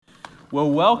Well,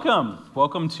 welcome.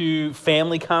 Welcome to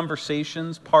Family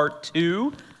Conversations Part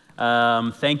 2.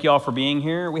 Thank you all for being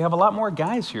here. We have a lot more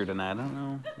guys here tonight. I don't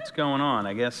know what's going on.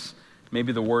 I guess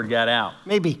maybe the word got out.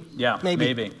 Maybe. Yeah,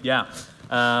 maybe. Yeah.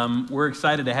 We're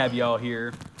excited to have you all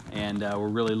here, and we're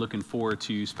really looking forward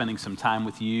to spending some time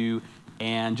with you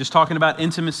and just talking about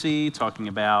intimacy, talking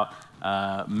about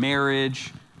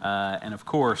marriage, and of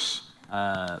course,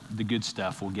 the good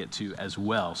stuff we'll get to as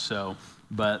well.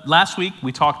 But last week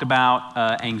we talked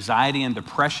about anxiety and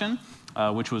depression,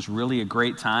 which was really a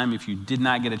great time. If you did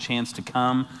not get a chance to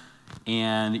come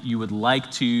and you would like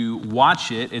to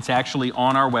watch it, it's actually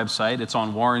on our website. It's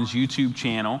on Warren's YouTube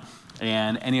channel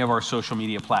and any of our social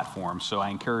media platforms. So I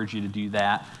encourage you to do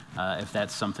that if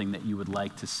that's something that you would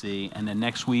like to see. And then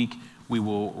next week we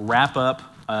will wrap up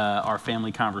our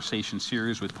Family Conversation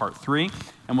series with Part 3,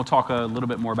 and we'll talk a little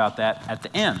bit more about that at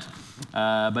the end.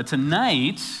 But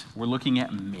tonight, we're looking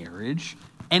at marriage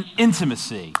and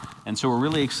intimacy. And so we're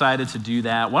really excited to do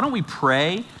that. Why don't we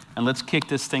pray, and let's kick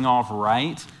this thing off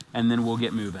right, and then we'll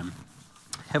get moving.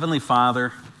 Heavenly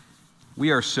Father,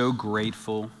 we are so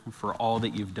grateful for all that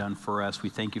you've done for us. We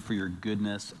thank you for your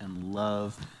goodness and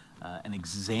love, an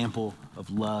example of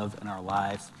love in our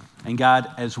life. And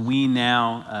God, as we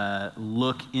now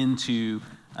look into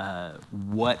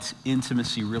what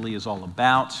intimacy really is all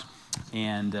about,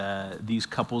 and these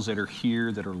couples that are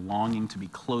here that are longing to be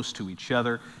close to each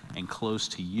other and close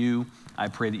to you, I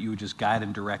pray that you would just guide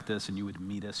and direct us and you would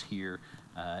meet us here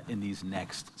in these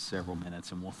next several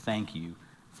minutes. And we'll thank you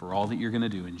for all that you're going to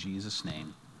do in Jesus'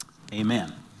 name.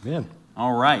 Amen. Amen.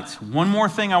 All right. One more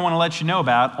thing I want to let you know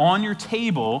about. On your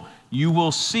table, you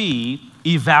will see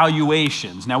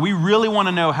evaluations. Now, we really want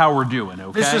to know how we're doing,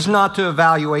 okay? This is not to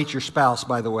evaluate your spouse,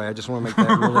 by the way. I just want to make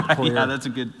that really right, clear. Yeah, that's a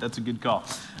good call.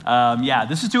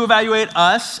 This is to evaluate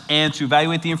us and to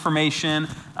evaluate the information.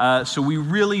 So we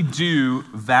really do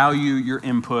value your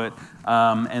input.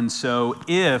 And so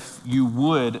if you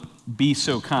would be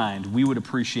so kind, we would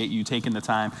appreciate you taking the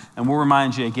time. And we'll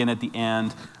remind you again at the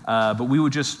end. But we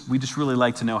just really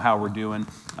like to know how we're doing.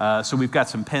 So we've got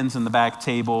some pens in the back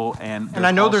table. And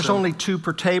I know there's only 2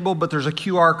 per table, but there's a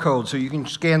QR code. So you can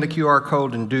scan the QR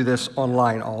code and do this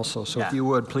online also. So if you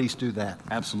would, please do that.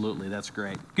 Absolutely. That's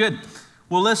great. Good.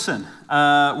 Well, listen,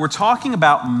 we're talking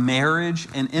about marriage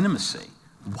and intimacy.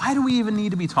 Why do we even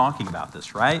need to be talking about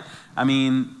this, right? I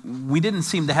mean, we didn't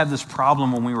seem to have this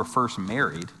problem when we were first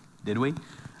married, did we?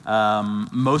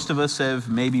 Most of us have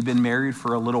maybe been married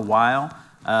for a little while.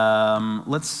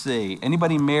 Let's see.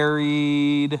 Anybody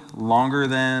married longer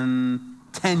than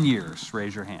 10 years?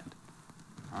 Raise your hand.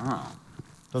 Oh.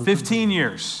 15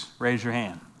 years? Raise your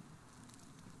hand.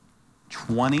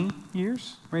 20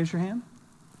 years? Raise your hand.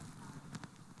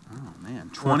 Oh, man.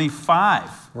 25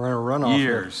 We're on a runoff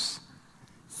years.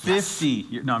 Here. 50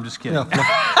 years. No, I'm just kidding. No.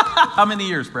 How many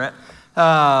years, Bret?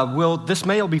 This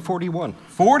May will be 41.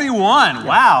 41. Yeah.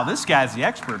 Wow, this guy's the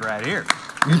expert right here.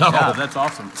 No. Yeah, that's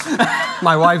awesome.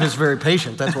 My wife is very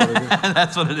patient. That's what it is.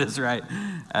 That's what it is, right?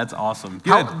 That's awesome.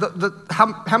 Good.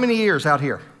 How many years out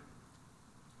here?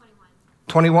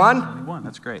 21. 21,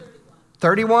 that's great.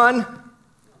 31?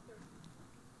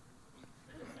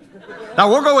 Now,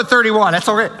 we'll go with 31. That's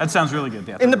okay. That sounds really good.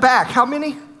 Yeah, in the back, how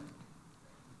many?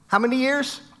 How many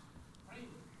years?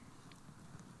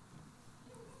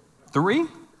 3?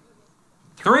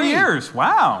 3 years.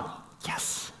 Wow.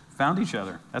 Yes. Found each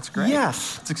other. That's great.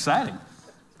 Yes. It's exciting.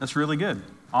 That's really good.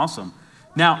 Awesome.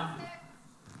 Now,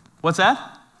 what's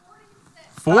that?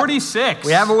 46.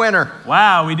 We have a winner.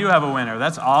 Wow, we do have a winner.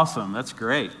 That's awesome. That's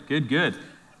great. Good.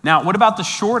 Now, what about the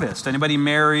shortest? Anybody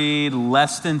married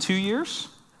less than 2 years?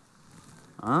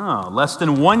 Oh, less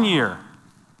than 1 year.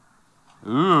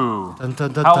 Ooh. Dun,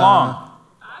 dun, dun, How dun. long?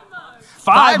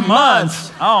 5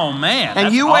 months. Oh, man.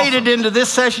 And you awesome. waited into this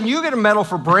session. You get a medal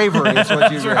for bravery. Is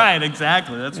what you That's get. right,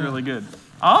 exactly. That's really good.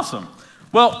 Awesome.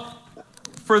 Well,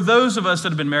 for those of us that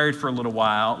have been married for a little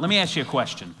while, let me ask you a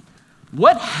question.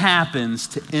 What happens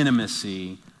to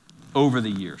intimacy over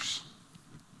the years?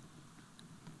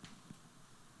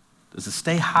 Does it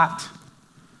stay hot?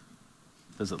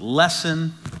 Does it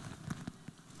lessen?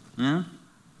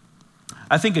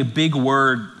 I think a big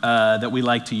word that we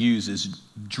like to use is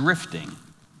drifting,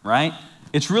 right?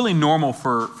 It's really normal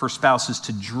for spouses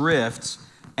to drift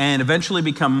and eventually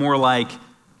become more like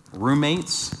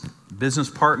roommates, business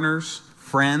partners,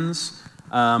 friends.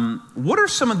 What are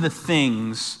some of the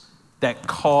things that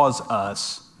cause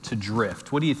us to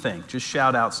drift? What do you think? Just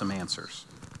shout out some answers.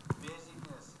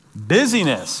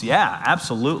 Busyness, yeah,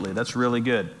 absolutely. That's really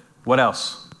good. What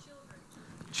else?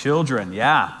 Children,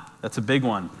 yeah. That's a big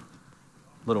one.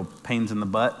 Little pains in the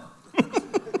butt.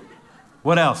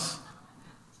 What else?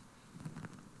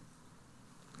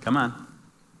 Come on.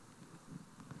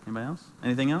 Anybody else?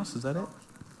 Anything else? Is that it?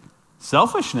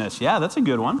 Selfishness. Yeah, that's a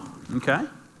good one. Okay.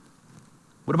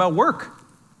 What about work?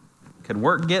 Could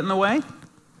work get in the way?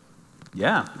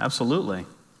 Yeah, absolutely.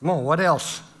 Come on, what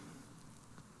else?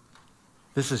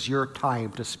 This is your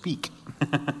time to speak.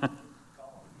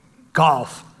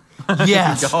 Golf.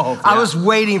 Yes. Golf, yeah. I was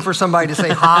waiting for somebody to say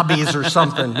hobbies or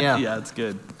something. Yeah. Yeah, that's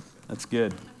good. That's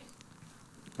good.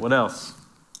 What else?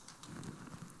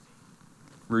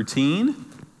 Routine?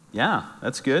 Yeah,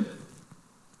 that's good.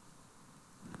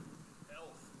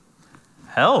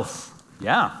 Health.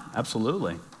 Yeah,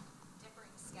 absolutely.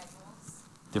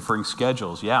 Differing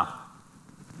schedules, yeah.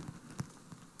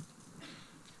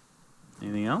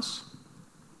 Anything else?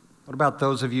 What about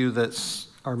those of you that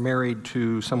are married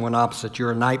to someone opposite?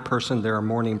 You're a night person, they're a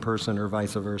morning person, or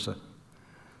vice versa.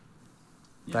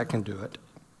 Yep. That can do it.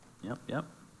 Yep. What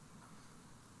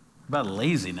about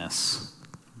laziness?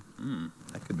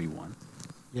 That could be one.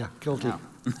 Yeah, guilty.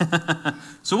 Yeah.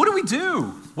 So what do we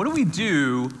do? What do we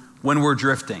do when we're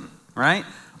drifting, right?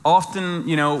 Often,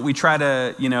 we try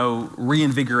to,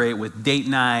 reinvigorate with date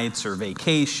nights or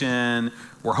vacation.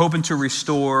 We're hoping to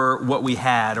restore what we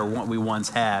had or what we once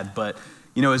had. But,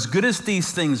 as good as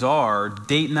these things are,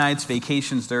 date nights,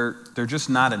 vacations, they're just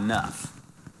not enough,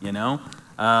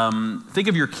 Think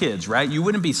of your kids, right? You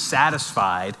wouldn't be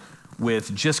satisfied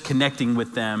with just connecting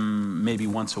with them maybe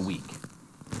once a week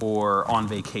or on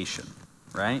vacation,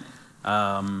 right?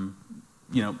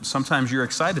 Sometimes you're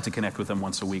excited to connect with them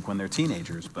once a week when they're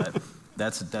teenagers, but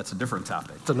that's a different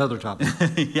topic. It's another topic.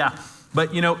 Yeah,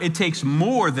 but it takes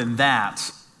more than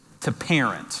that to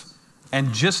parent.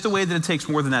 And just the way that it takes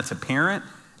more than that to parent,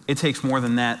 it takes more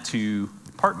than that to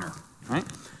partner, right?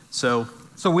 So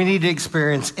we need to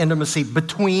experience intimacy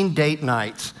between date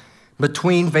nights,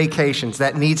 between vacations.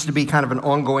 That needs to be kind of an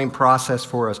ongoing process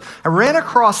for us. I ran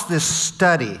across this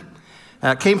study.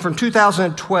 It came from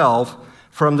 2012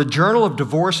 from the Journal of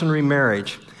Divorce and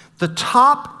Remarriage. The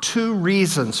top 2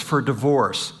 reasons for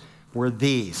divorce were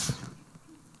these.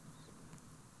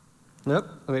 Nope,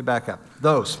 let me back up.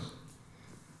 Those.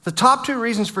 The top 2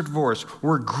 reasons for divorce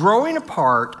were growing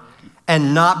apart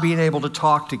and not being able to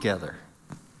talk together.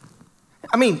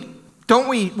 I mean, don't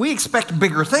we expect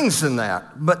bigger things than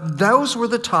that, but those were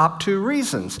the top 2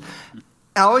 reasons.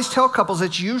 I always tell couples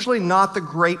it's usually not the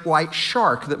great white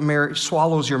shark that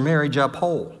swallows your marriage up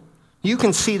whole. You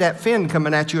can see that fin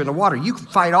coming at you in the water. You can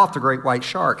fight off the great white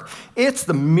shark. It's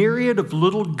the myriad of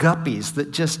little guppies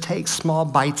that just take small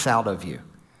bites out of you.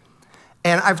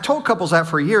 And I've told couples that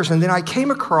for years, and then I came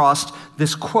across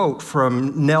this quote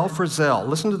from Nell Frizzell.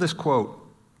 Listen to this quote,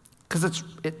 because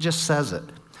it just says it.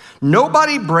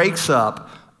 Nobody breaks up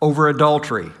over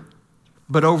adultery,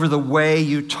 but over the way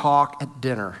you talk at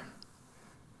dinner.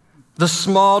 The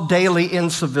small daily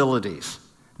incivilities,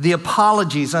 the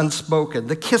apologies unspoken,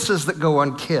 the kisses that go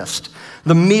unkissed,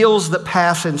 the meals that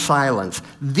pass in silence.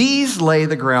 These lay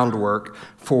the groundwork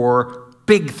for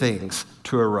big things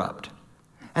to erupt.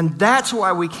 And that's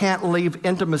why we can't leave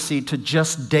intimacy to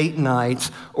just date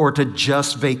nights or to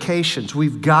just vacations.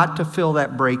 We've got to fill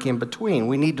that break in between.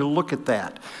 We need to look at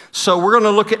that. So we're going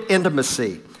to look at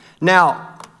intimacy.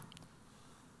 Now,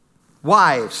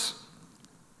 wives,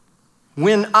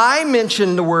 when I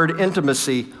mention the word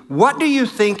intimacy, what do you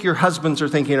think your husbands are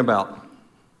thinking about?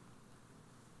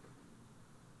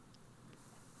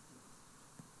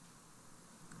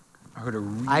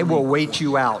 I will wait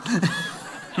you out.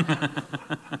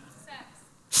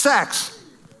 Sex.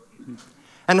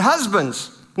 And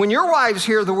husbands, when your wives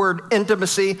hear the word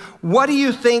intimacy, what do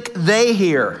you think they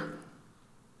hear?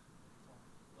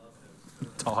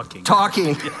 Talking.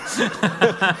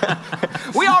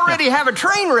 We already have a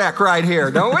train wreck right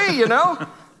here, don't we,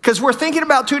 Because we're thinking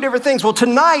about 2 different things. Well,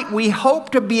 tonight we hope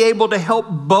to be able to help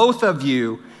both of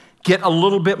you get a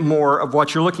little bit more of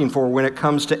what you're looking for when it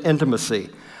comes to intimacy.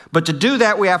 But to do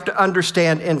that, we have to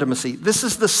understand intimacy. This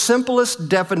is the simplest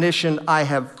definition I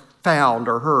have found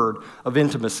or heard of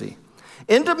intimacy.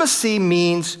 Intimacy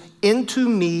means into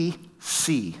me,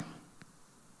 see.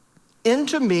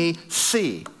 Into me,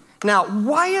 see. Now,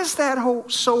 why is that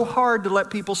so hard to let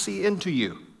people see into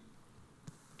you?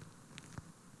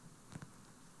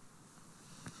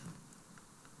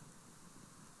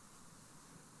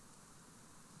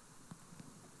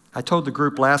 I told the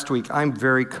group last week, I'm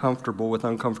very comfortable with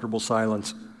uncomfortable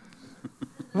silence.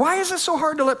 Why is it so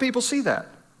hard to let people see that?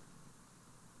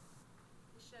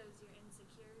 It shows your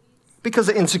insecurities. Because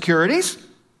of insecurities?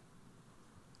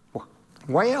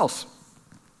 Why else?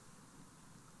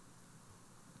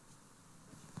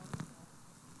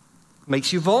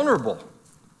 Makes you vulnerable.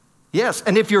 Yes,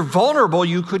 and if you're vulnerable,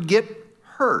 you could get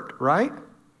hurt, right?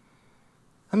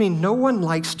 I mean, no one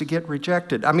likes to get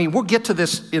rejected. I mean, we'll get to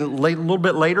this in a little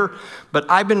bit later, but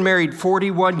I've been married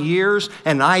 41 years,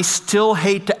 and I still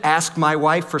hate to ask my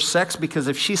wife for sex because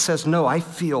if she says no, I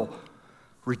feel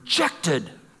rejected.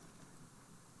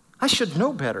 I should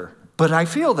know better, but I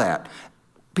feel that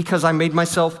because I made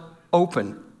myself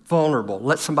open, vulnerable,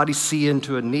 let somebody see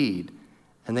into a need,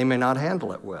 and they may not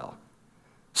handle it well.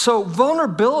 So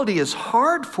vulnerability is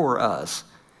hard for us.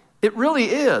 It really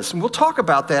is. And we'll talk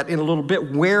about that in a little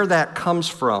bit, where that comes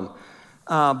from.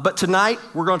 But tonight,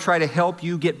 we're going to try to help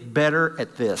you get better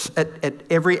at this, at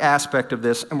every aspect of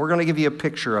this, and we're going to give you a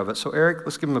picture of it. So Erik,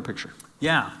 let's give him a picture.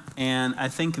 Yeah, and I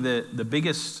think that the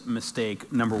biggest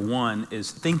mistake, number one, is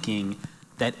thinking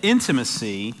that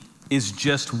intimacy is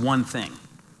just one thing,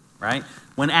 right?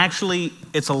 When actually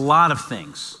it's a lot of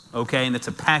things, okay? And it's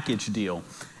a package deal.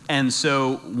 And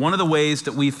so one of the ways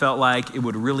that we felt like it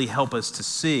would really help us to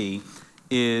see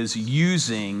is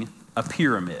using a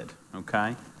pyramid,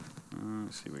 okay?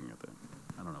 Let's see if we can get that.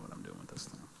 I don't know what I'm doing with this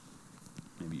thing.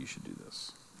 Maybe you should do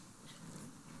this.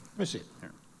 Let me see it.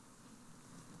 Here.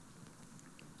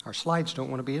 Our slides don't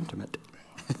want to be intimate.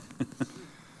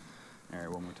 All right,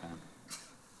 one more time.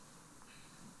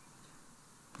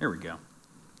 Here we go.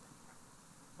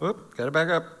 Oop, got it back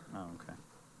up. Oh, okay.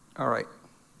 All right.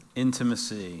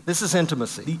 Intimacy. This is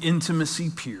intimacy. The intimacy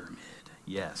pyramid,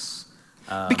 yes.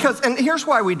 And here's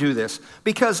why we do this.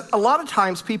 Because a lot of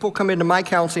times people come into my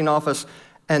counseling office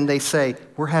and they say,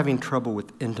 we're having trouble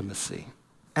with intimacy.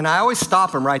 And I always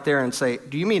stop them right there and say,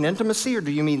 do you mean intimacy or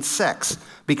do you mean sex?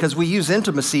 Because we use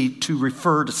intimacy to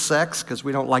refer to sex because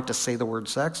we don't like to say the word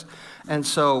sex. And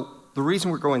so the reason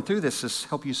we're going through this is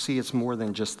help you see it's more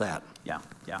than just that. Yeah.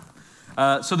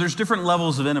 So there's different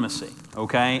levels of intimacy,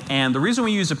 okay? And the reason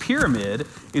we use a pyramid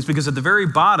is because at the very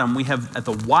bottom, we have, at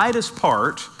the widest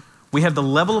part, we have the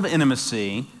level of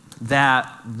intimacy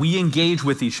that we engage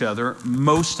with each other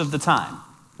most of the time,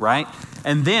 right?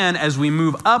 And then as we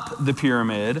move up the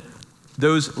pyramid,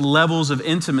 those levels of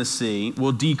intimacy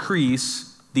will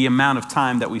decrease the amount of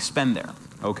time that we spend there,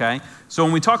 okay? So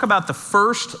when we talk about the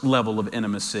first level of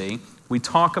intimacy, we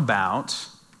talk about,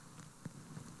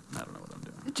 I don't know what I'm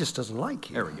doing. It just doesn't like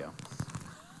you. There we go.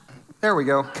 There we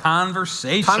go.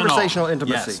 Conversational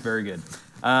intimacy. Yes, very good.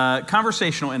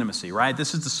 Conversational intimacy, right?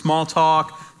 This is the small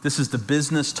talk. This is the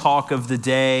business talk of the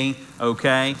day,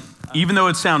 okay? Even though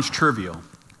it sounds trivial,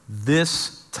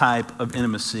 this type of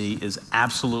intimacy is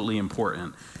absolutely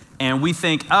important. And we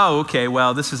think, oh, okay,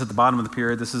 well, this is at the bottom of the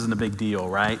pyramid. This isn't a big deal,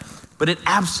 right? But it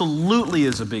absolutely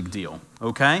is a big deal,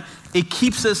 okay? It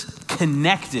keeps us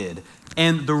connected.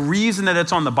 And the reason that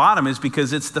it's on the bottom is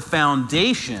because it's the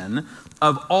foundation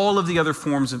of all of the other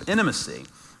forms of intimacy.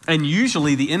 And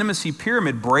usually the intimacy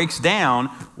pyramid breaks down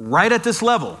right at this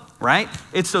level, right?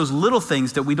 It's those little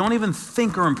things that we don't even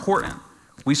think are important.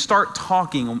 We stop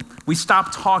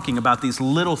talking about these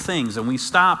little things, and we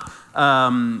stop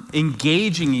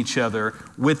engaging each other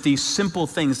with these simple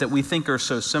things that we think are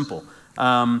so simple.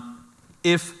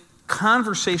 If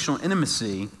conversational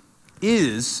intimacy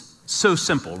is so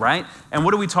simple, right? And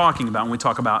what are we talking about when we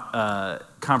talk about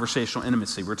conversational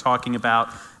intimacy? We're talking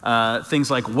about things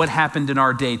like what happened in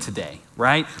our day today,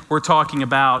 right? We're talking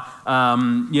about,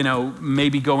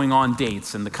 maybe going on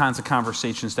dates and the kinds of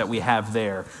conversations that we have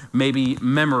there. Maybe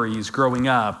memories growing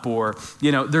up, or,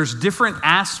 there's different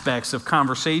aspects of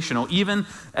conversational, even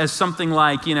as something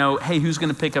like, hey, who's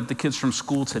going to pick up the kids from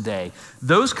school today?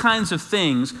 Those kinds of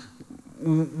things,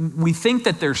 we think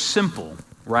that they're simple,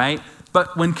 right?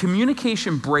 But when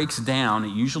communication breaks down,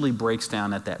 it usually breaks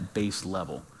down at that base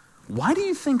level. Why do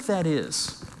you think that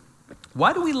is?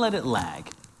 Why do we let it lag?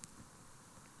 What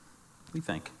do you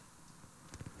think?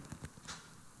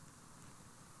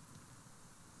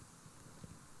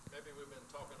 Maybe we've been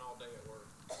talking all day at work.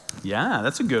 Yeah,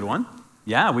 that's a good one.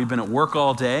 Yeah, we've been at work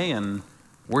all day and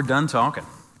we're done talking.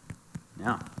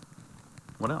 Yeah.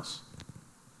 What else?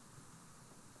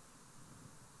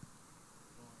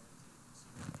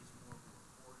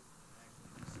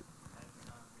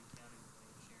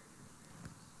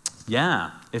 Yeah,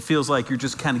 it feels like you're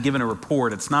just kind of giving a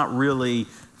report. It's not really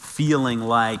feeling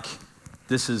like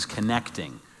this is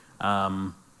connecting.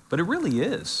 But it really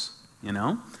is,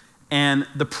 And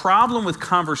the problem with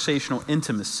conversational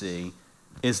intimacy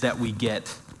is that we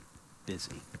get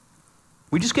busy.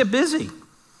 We just get busy.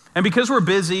 And because we're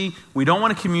busy, we don't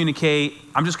want to communicate.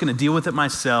 I'm just going to deal with it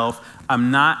myself.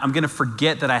 I'm going to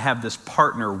forget that I have this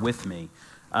partner with me.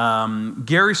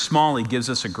 Gary Smalley gives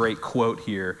us a great quote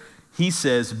here. He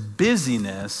says,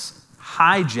 busyness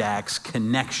hijacks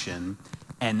connection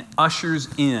and ushers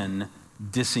in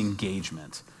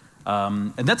disengagement.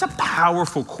 And that's a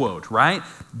powerful quote, right?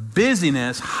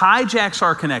 Busyness hijacks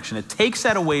our connection. It takes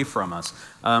that away from us.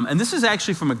 And this is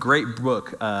actually from a great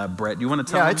book, Bret. Do you want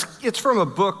to tell me? It's from a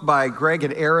book by Greg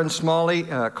and Aaron Smalley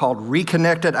called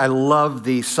Reconnected. I love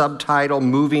the subtitle,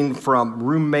 Moving from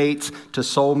Roommates to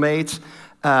Soulmates.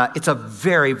 It's a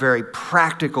very, very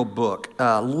practical book.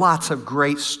 Lots of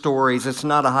great stories. It's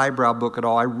not a highbrow book at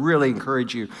all. I really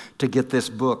encourage you to get this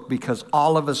book because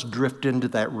all of us drift into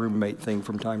that roommate thing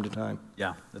from time to time.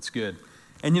 Yeah, that's good.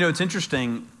 And it's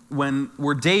interesting, when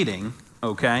we're dating,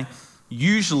 okay,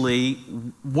 usually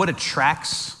what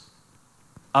attracts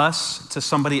us to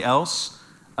somebody else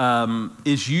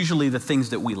is usually the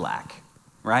things that we lack,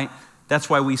 right? That's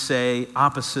why we say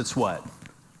opposites what?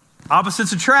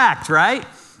 Opposites attract, right?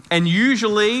 And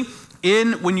usually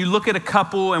when you look at a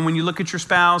couple and when you look at your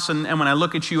spouse and when I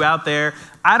look at you out there,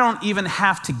 I don't even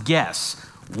have to guess.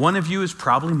 One of you is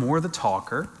probably more the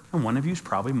talker and one of you is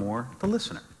probably more the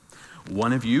listener.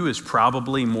 One of you is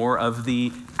probably more of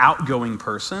the outgoing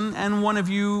person and one of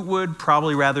you would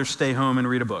probably rather stay home and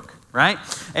read a book, right?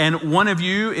 And one of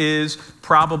you is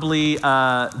probably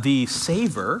the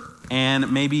saver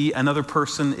and maybe another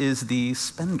person is the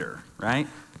spender, right?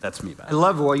 That's me, I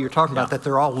love the way you're talking about that.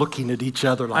 They're all looking at each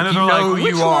other like, I know, you know who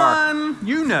which you are. One?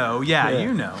 You know,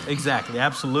 you know. Exactly,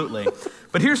 absolutely.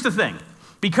 But here's the thing.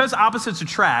 Because opposites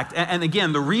attract, and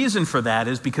again, the reason for that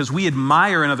is because we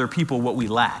admire in other people what we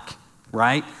lack,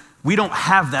 right? We don't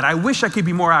have that. I wish I could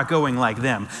be more outgoing like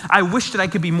them. I wish that I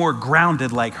could be more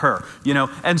grounded like her,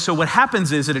 And so what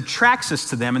happens is it attracts us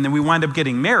to them, and then we wind up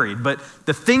getting married. But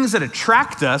the things that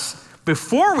attract us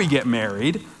before we get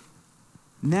married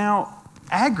now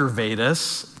aggravate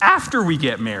us after we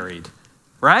get married,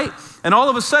 right? And all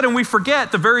of a sudden we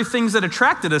forget the very things that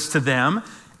attracted us to them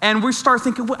and we start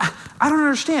thinking, well, I don't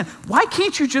understand. Why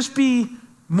can't you just be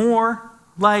more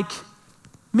like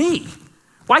me?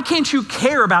 Why can't you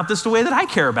care about this the way that I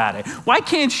care about it? Why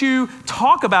can't you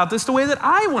talk about this the way that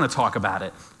I want to talk about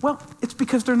it? Well, it's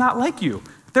because they're not like you.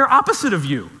 They're opposite of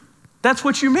you. That's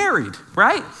what you married,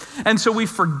 right? And so we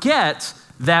forget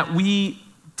that we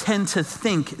tend to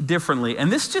think differently.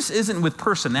 And this just isn't with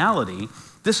personality.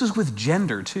 This is with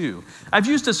gender too. I've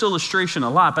used this illustration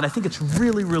a lot, but I think it's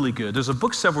really, really good. There's a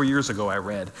book several years ago I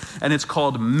read, and it's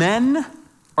called Men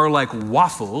Are Like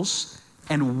Waffles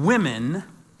and Women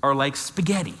Are Like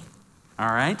Spaghetti.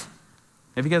 All right?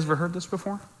 Have you guys ever heard this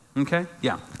before? Okay,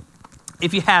 yeah.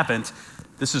 If you haven't,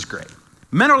 this is great.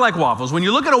 Men are like waffles. When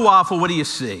you look at a waffle, what do you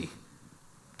see?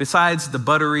 Besides the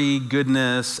buttery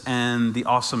goodness and the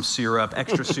awesome syrup,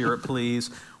 extra syrup,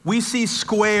 please, we see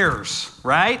squares,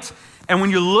 right? And when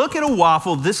you look at a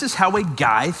waffle, this is how a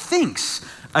guy thinks.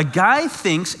 A guy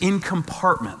thinks in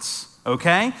compartments,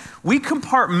 okay? We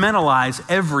compartmentalize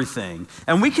everything,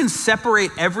 and we can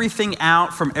separate everything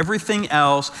out from everything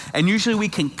else, and usually we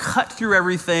can cut through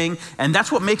everything, and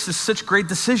that's what makes us such great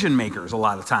decision makers a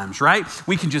lot of times, right?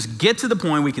 We can just get to the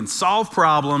point, we can solve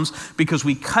problems because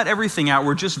we cut everything out.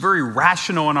 We're just very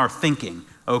rational in our thinking,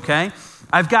 okay?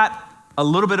 I've got a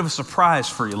little bit of a surprise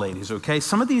for you ladies, okay?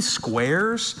 Some of these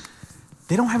squares,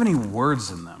 they don't have any words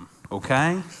in them,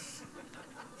 okay?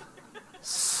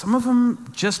 Some of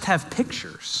them just have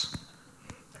pictures.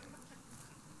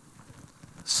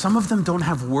 Some of them don't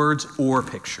have words or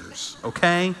pictures,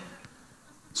 okay?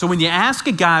 So when you ask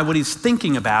a guy what he's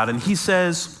thinking about and he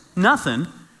says nothing,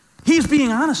 he's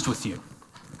being honest with you,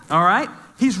 all right?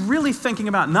 He's really thinking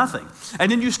about nothing.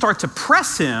 And then you start to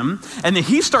press him and then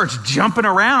he starts jumping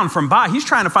around from box. He's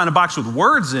trying to find a box with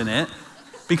words in it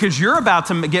because you're about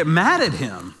to get mad at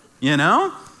him,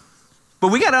 But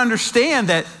we got to understand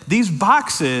that these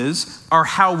boxes are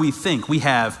how we think. We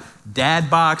have dad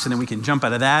box, and then we can jump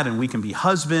out of that, and we can be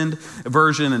husband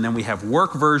version, and then we have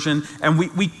work version, and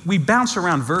we bounce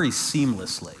around very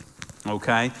seamlessly,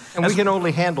 okay? And we can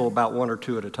only handle about one or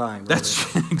two at a time. Really.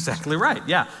 That's exactly right,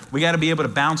 yeah. We got to be able to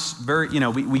bounce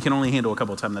we can only handle a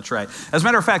couple of times, that's right. As a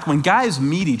matter of fact, when guys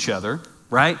meet each other,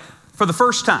 right, for the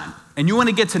first time, and you want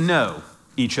to get to know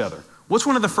each other, what's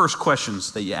one of the first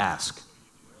questions that you ask?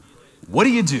 What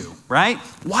do you do, right?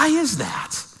 Why is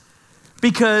that?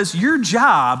 Because your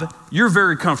job, you're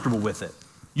very comfortable with it.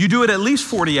 You do it at least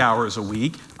 40 hours a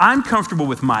week. I'm comfortable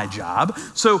with my job.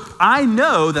 So I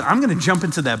know that I'm going to jump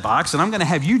into that box and I'm going to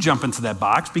have you jump into that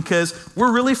box because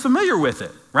we're really familiar with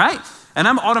it, right? And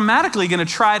I'm automatically going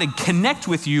to try to connect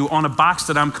with you on a box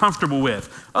that I'm comfortable with.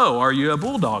 Oh, are you a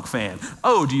Bulldog fan?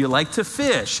 Oh, do you like to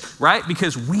fish, right?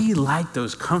 Because we like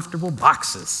those comfortable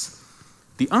boxes.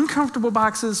 The uncomfortable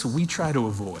boxes we try to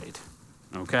avoid,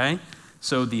 okay?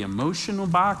 So the emotional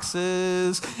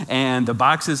boxes and the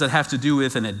boxes that have to do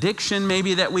with an addiction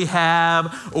maybe that we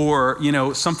have, or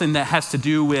something that has to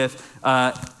do with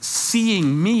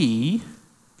seeing me,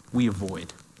 we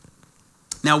avoid.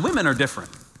 Now, women are different.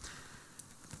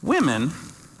 Women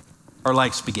are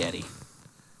like spaghetti.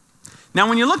 Now,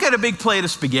 when you look at a big plate of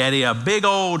spaghetti, a big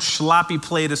old sloppy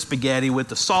plate of spaghetti with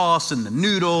the sauce and the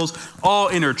noodles all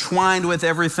intertwined with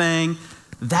everything,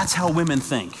 that's how women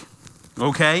think,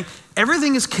 okay?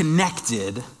 Everything is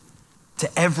connected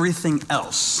to everything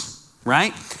else,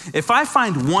 right? If I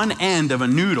find one end of a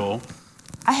noodle,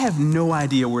 I have no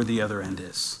idea where the other end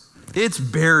is. It's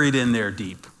buried in there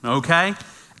deep, okay?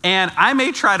 And I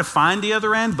may try to find the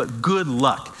other end, but good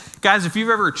luck. Guys, if you've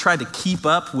ever tried to keep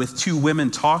up with two women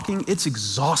talking, it's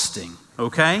exhausting,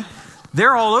 okay?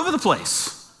 They're all over the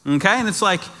place, okay? And it's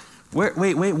like,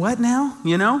 wait, what now?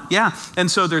 Yeah. And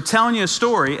so they're telling you a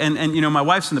story, and my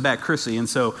wife's in the back, Chrissy, and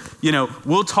so,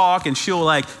 we'll talk, and she'll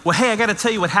well, hey, I got to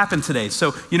tell you what happened today.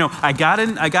 So, I got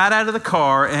out of the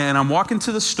car, and I'm walking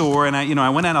to the store, and I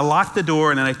went and I locked the door,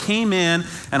 and then I came in,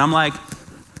 and I'm like,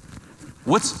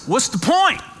 what's the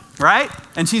point, right?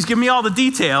 And she's giving me all the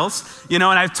details, and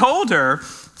I've told her,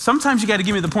 sometimes you got to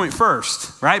give me the point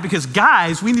first, right? Because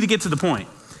guys, we need to get to the point.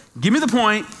 Give me the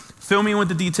point, fill me in with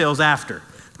the details after.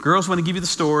 Girls want to give you the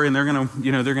story, and they're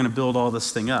gonna build all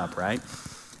this thing up, right?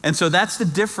 And so that's the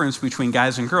difference between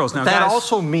guys and girls. Now, that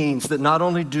also means that not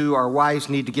only do our wives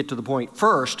need to get to the point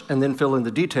first and then fill in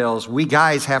the details, we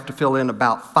guys have to fill in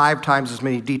about 5 times as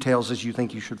many details as you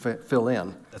think you should fill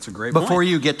in. That's a great point. Before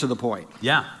you get to the point.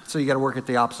 Yeah. So you got to work it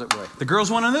the opposite way. The girls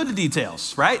want to know the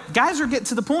details, right? Guys are getting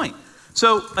to the point.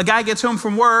 So a guy gets home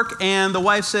from work, and the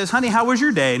wife says, honey, how was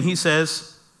your day? And he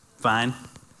says, fine,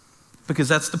 because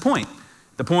that's the point.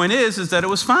 The point is that it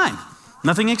was fine.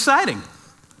 Nothing exciting.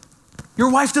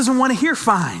 Your wife doesn't want to hear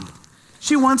fine.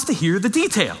 She wants to hear the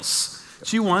details.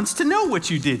 She wants to know what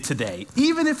you did today.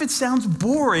 Even if it sounds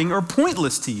boring or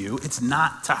pointless to you, it's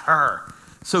not to her.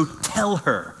 So tell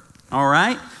her, all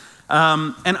right?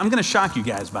 And I'm going to shock you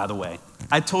guys, by the way.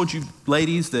 I told you,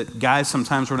 ladies, that guys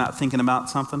sometimes we're not thinking about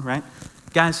something, right?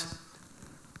 Guys,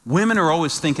 women are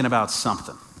always thinking about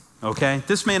something, okay?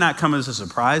 This may not come as a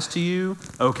surprise to you,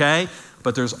 okay?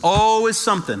 But there's always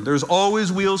something. There's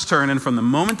always wheels turning from the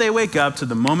moment they wake up to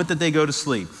the moment that they go to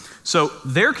sleep. So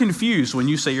they're confused when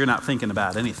you say you're not thinking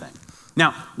about anything.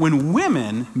 Now, when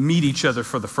women meet each other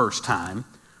for the first time,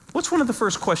 what's one of the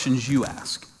first questions you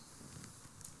ask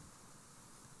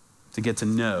to get to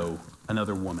know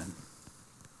another woman?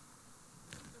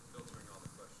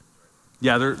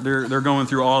 Yeah, they're going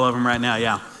through all of them right now.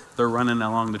 Yeah, they're running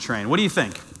along the train. What do you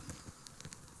think?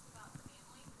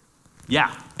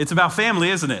 Yeah, it's about family,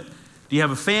 isn't it? Do you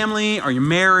have a family? Are you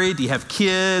married? Do you have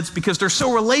kids? Because they're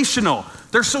so relational.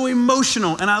 They're so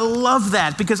emotional. And I love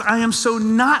that because I am so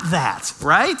not that,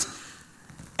 right?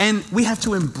 And we have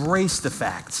to embrace the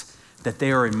fact that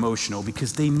they are emotional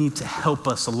because they need to help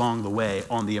us along the way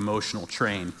on the emotional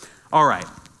train. All right,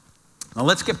 now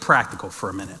let's get practical for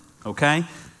a minute, okay?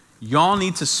 Y'all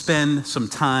need to spend some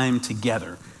time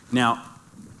together. Now,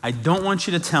 I don't want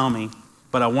you to tell me,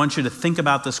 but I want you to think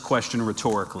about this question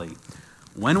rhetorically.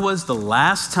 When was the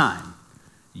last time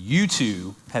you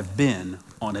two have been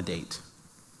on a date?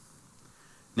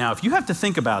 Now, if you have to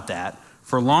think about that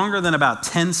for longer than about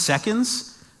 10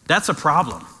 seconds, that's a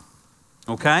problem,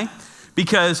 okay?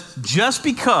 Because just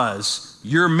because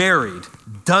you're married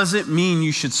doesn't mean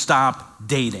you should stop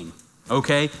dating,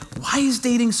 okay? Why is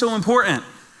dating so important?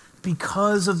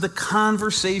 Because of the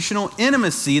conversational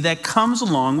intimacy that comes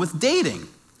along with dating,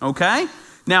 okay?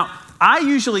 Now, I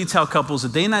usually tell couples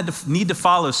that they need to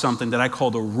follow something that I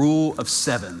call the rule of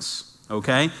sevens,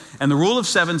 okay? And the rule of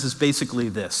sevens is basically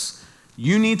this.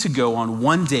 You need to go on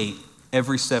one date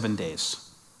every 7 days.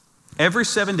 Every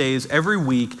 7 days, every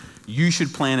week, you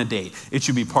should plan a date. It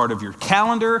should be part of your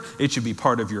calendar, it should be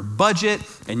part of your budget,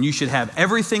 and you should have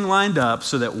everything lined up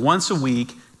so that once a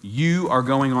week, you are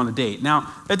going on a date.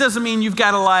 Now, that doesn't mean you've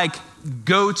got to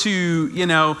go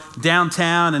to,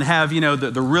 downtown and have,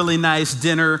 the really nice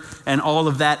dinner and all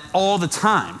of that all the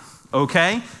time,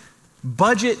 okay?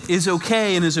 Budget is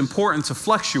okay and is important to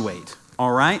fluctuate,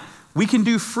 all right? We can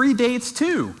do free dates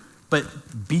too, but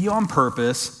be on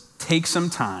purpose, take some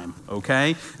time,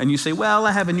 okay? And you say, well,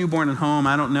 I have a newborn at home,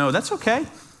 I don't know. That's okay.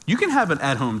 You can have an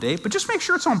at-home date, but just make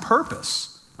sure it's on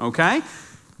purpose, okay?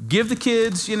 Give the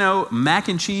kids, mac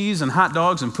and cheese and hot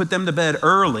dogs and put them to bed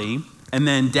early, and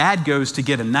then dad goes to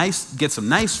get some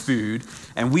nice food,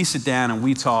 and we sit down and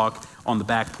we talk on the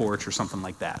back porch or something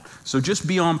like that. So just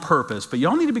be on purpose, but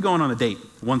y'all need to be going on a date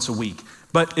once a week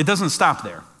But it doesn't stop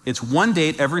there. It's one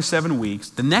date every 7 weeks.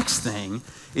 The next thing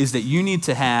is that you need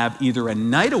to have either a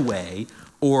night away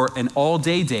or an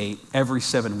all-day date every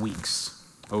 7 weeks,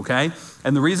 okay?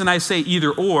 And the reason I say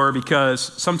either or, because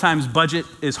sometimes budget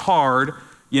is hard,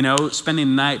 spending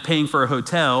the night paying for a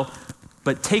hotel,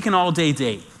 but take an all-day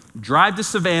date. Drive to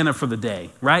Savannah for the day,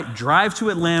 right? Drive to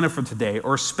Atlanta for today,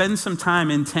 or spend some time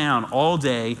in town all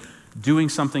day doing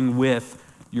something with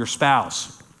your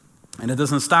spouse. And it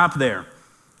doesn't stop there.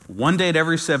 One date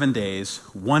every 7 days,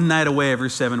 one night away every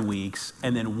 7 weeks,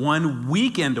 and then one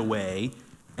weekend away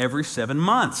every 7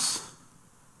 months.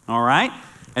 All right?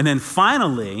 And then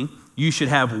finally, you should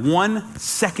have 1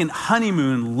 second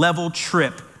honeymoon level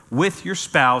trip with your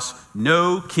spouse,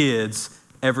 no kids,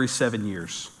 every 7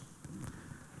 years.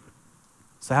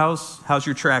 So how's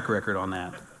your track record on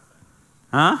that?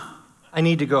 Huh? I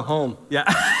need to go home.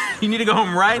 Yeah. You need to go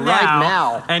home right now. Right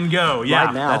now. And go. Yeah,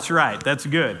 right now. That's right. That's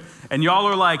good. And y'all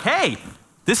are like, hey,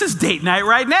 this is date night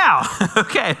right now.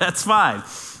 Okay, that's fine.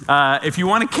 If you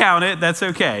want to count it, that's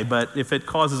okay. But if it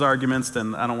causes arguments,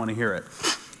 then I don't want to hear it.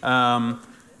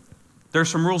 There's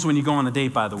some rules when you go on a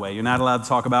date, by the way. You're not allowed to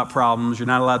talk about problems. You're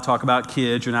not allowed to talk about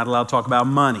kids. You're not allowed to talk about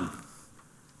money.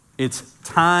 It's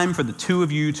time for the two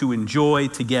of you to enjoy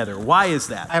together. Why is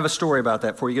that? I have a story about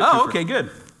that before you get Oh, okay,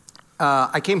 good.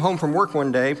 I came home from work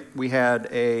one day. We had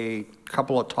a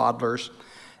couple of toddlers,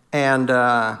 and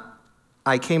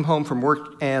I came home from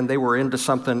work, and they were into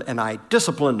something, and I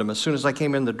disciplined them as soon as I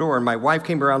came in the door, and my wife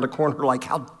came around the corner like,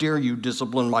 how dare you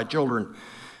discipline my children?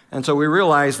 And so we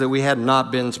realized that we had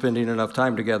not been spending enough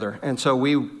time together, and so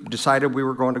we decided we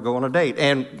were going to go on a date,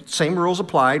 and same rules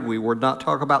applied. We would not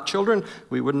talk about children.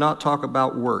 We would not talk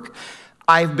about work.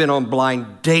 I've been on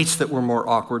blind dates that were more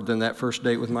awkward than that first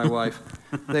date with my wife.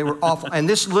 They were awful. And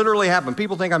this literally happened.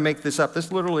 People think I make this up.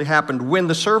 This literally happened. When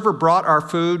the server brought our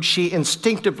food, she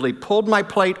instinctively pulled my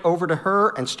plate over to her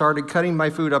and started cutting my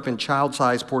food up in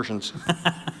child-sized portions.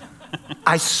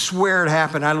 I swear it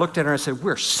happened. I looked at her and I said,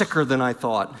 we're sicker than I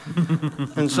thought.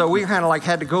 And so we kind of like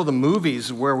had to go to the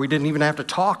movies where we didn't even have to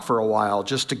talk for a while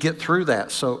just to get through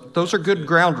that. So those are good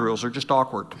ground rules. They're just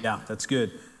awkward. Yeah, that's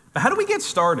good. But how do we get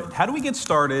started? How do we get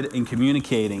started in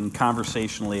communicating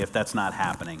conversationally if that's not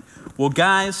happening? Well,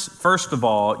 guys, first of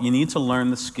all, you need to learn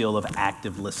the skill of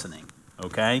active listening,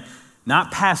 okay? Not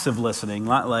passive listening,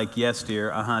 not like, yes,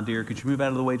 dear, dear, could you move out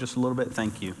of the way just a little bit?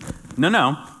 Thank you.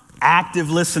 No, active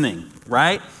listening,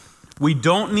 right? We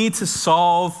don't need to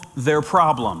solve their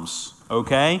problems,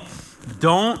 okay?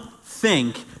 Don't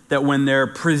think that when they're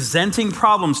presenting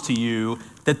problems to you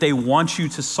that they want you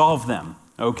to solve them.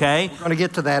 Okay? We're going to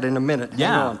get to that in a minute. Yeah.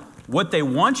 Hang on. What they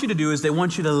want you to do is they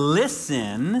want you to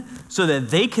listen so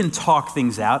that they can talk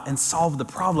things out and solve the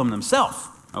problem themselves.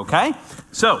 Okay?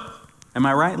 So, am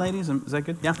I right, ladies? Is that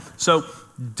good? Yeah. So,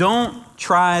 don't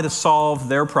try to solve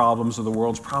their problems or the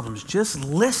world's problems. Just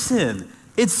listen.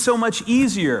 It's so much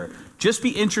easier. Just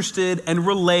be interested and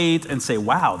relate and say,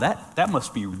 wow, that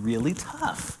must be really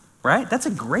tough. Right? That's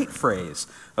a great phrase.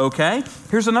 Okay?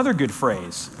 Here's another good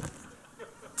phrase.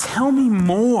 Tell me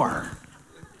more.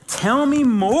 Tell me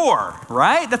more,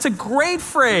 right? That's a great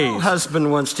phrase. My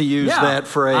husband wants to use that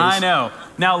phrase. I know.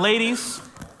 Now, ladies,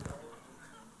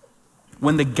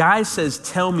 when the guy says,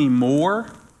 tell me more,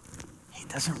 he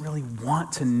doesn't really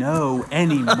want to know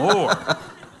anymore,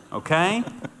 okay?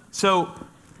 So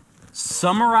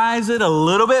summarize it a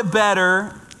little bit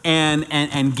better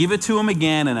and give it to him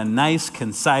again in a nice,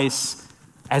 concise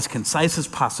as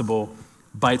possible,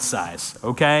 bite size,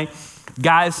 okay?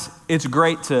 Guys, it's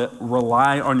great to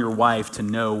rely on your wife to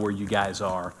know where you guys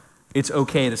are. It's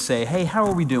okay to say, hey, how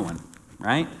are we doing,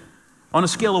 right? On a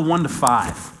scale of 1 to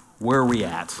 5, where are we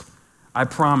at? I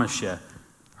promise you,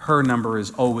 her number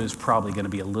is always probably going to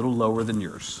be a little lower than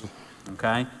yours,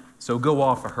 okay? So go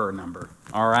off of her number,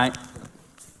 all right?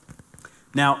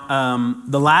 Now,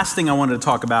 the last thing I wanted to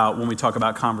talk about when we talk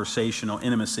about conversational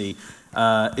intimacy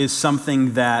is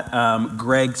something that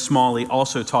Greg Smalley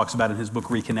also talks about in his book,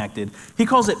 Reconnected. He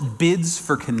calls it bids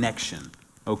for connection,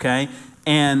 okay?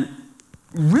 And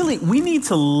really, we need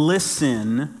to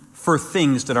listen for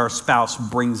things that our spouse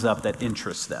brings up that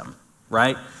interest them,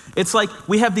 right? It's like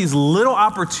we have these little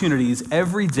opportunities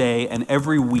every day and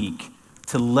every week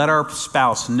to let our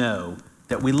spouse know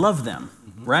that we love them,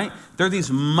 right? There are these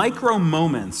micro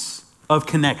moments of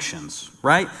connections,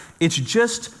 right? It's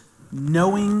just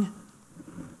knowing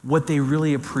what they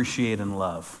really appreciate and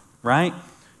love, right?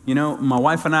 You know, my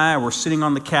wife and I were sitting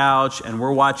on the couch and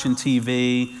we're watching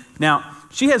TV. Now,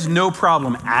 she has no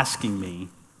problem asking me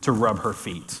to rub her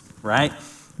feet, right?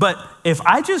 But if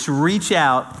I just reach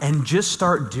out and just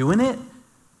start doing it,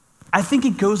 I think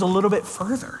it goes a little bit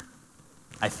further.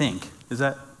 I think. Is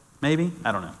that maybe?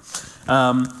 I don't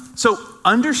know. So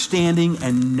understanding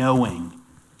and knowing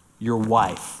your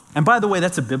wife. And by the way,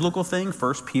 that's a biblical thing,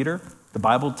 1 Peter. The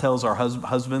Bible tells our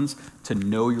husbands to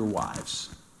know your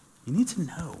wives. You need to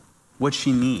know what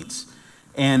she needs.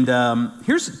 And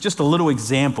here's just a little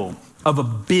example of a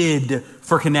bid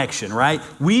for connection, right?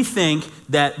 We think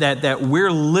that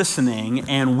we're listening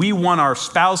and we want our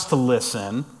spouse to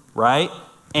listen, right?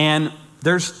 And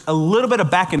there's a little bit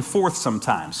of back and forth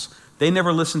sometimes. They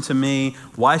never listen to me.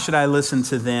 Why should I listen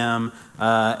to them?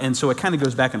 And so it kind of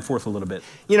goes back and forth a little bit.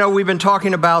 You know, we've been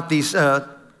talking about these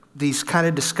kind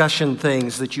of discussion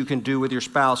things that you can do with your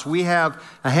spouse. We have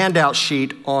a handout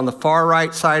sheet on the far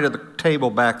right side of the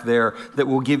table back there that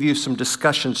will give you some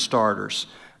discussion starters.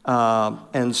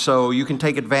 And so you can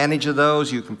take advantage of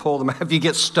those. You can pull them. If you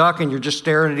get stuck and you're just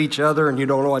staring at each other and you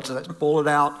don't know what to pull it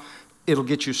out, it'll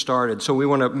get you started. So we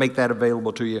want to make that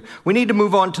available to you. We need to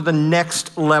move on to the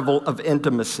next level of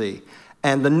intimacy.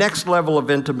 And the next level of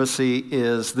intimacy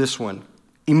is this one,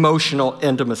 emotional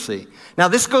intimacy. Now,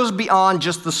 this goes beyond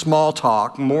just the small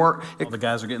talk. All the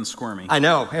guys are getting squirmy. I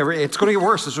know. It's going to get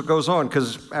worse as it goes on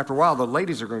because after a while, the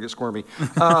ladies are going to get squirmy.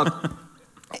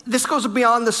 This goes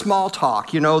beyond the small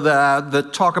talk, you know, the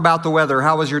talk about the weather,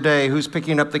 how was your day, who's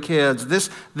picking up the kids. This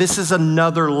is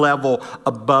another level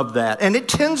above that. And it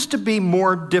tends to be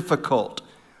more difficult.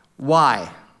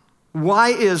 Why? Why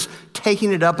is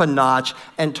taking it up a notch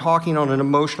and talking on an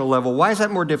emotional level, why is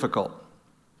that more difficult?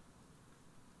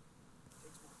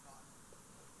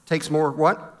 Takes more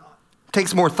what?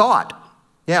 Takes more thought.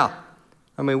 Yeah.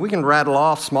 I mean, we can rattle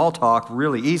off small talk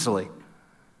really easily.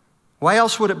 Why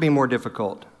else would it be more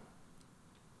difficult?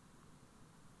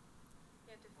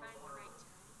 You have to find the right time.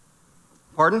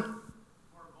 Pardon?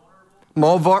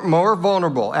 More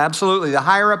vulnerable, absolutely. The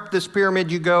higher up this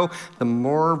pyramid you go, the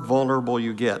more vulnerable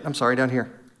you get. I'm sorry, down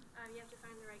here. You have to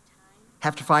find the right time.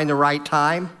 Have to find the right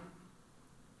time.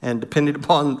 And depending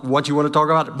upon what you want to talk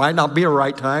about, it might not be a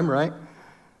right time, right?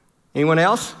 Anyone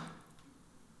else?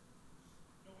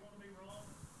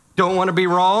 Don't want to be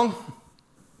wrong.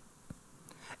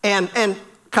 And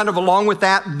kind of along with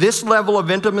that, this level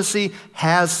of intimacy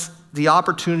has the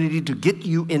opportunity to get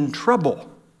you in trouble,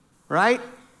 right?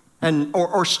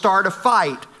 Or start a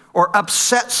fight or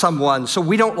upset someone. So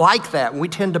we don't like that. We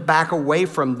tend to back away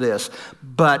from this.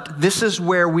 But this is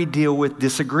where we deal with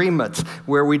disagreements,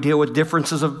 where we deal with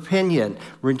differences of opinion,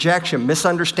 rejection,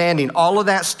 misunderstanding. All of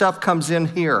that stuff comes in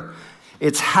here.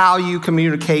 It's how you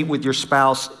communicate with your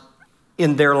spouse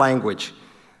in their language.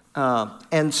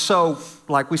 And so,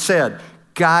 like we said,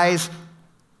 guys,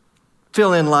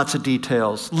 fill in lots of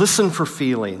details. Listen for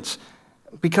feelings.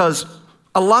 Because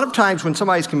a lot of times when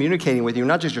somebody's communicating with you,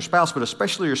 not just your spouse, but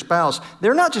especially your spouse,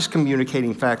 they're not just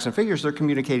communicating facts and figures, they're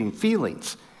communicating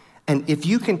feelings. And if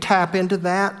you can tap into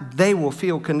that, they will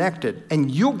feel connected.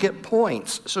 And you'll get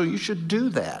points, so you should do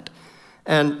that.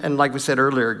 And like we said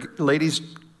earlier, ladies,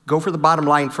 go for the bottom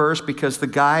line first, because the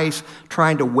guy's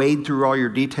trying to wade through all your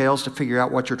details to figure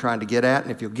out what you're trying to get at.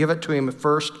 And if you'll give it to him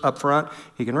first up front,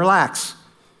 he can relax.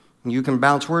 And you can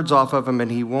bounce words off of him,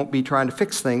 and he won't be trying to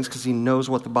fix things because he knows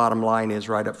what the bottom line is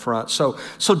right up front. So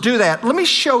do that. Let me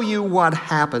show you what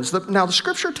happens. Now, the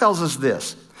Scripture tells us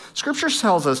this. Scripture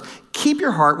tells us, keep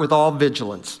your heart with all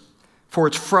vigilance, for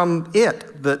it's from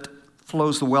it that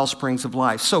flows the well springs of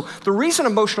life. So the reason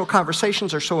emotional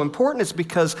conversations are so important is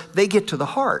because they get to the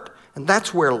heart, and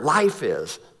that's where life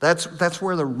is. That's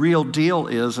where the real deal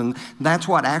is, and that's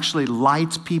what actually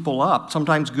lights people up.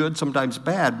 Sometimes good, sometimes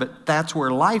bad, but that's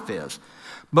where life is.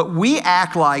 But we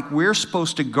act like we're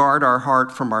supposed to guard our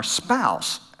heart from our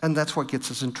spouse, and that's what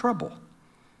gets us in trouble.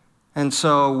 And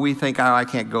so we think, oh, I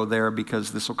can't go there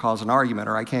because this will cause an argument,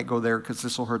 or I can't go there because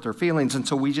this will hurt their feelings. And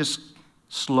so we just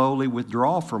slowly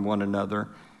withdraw from one another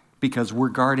because we're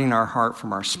guarding our heart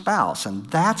from our spouse. And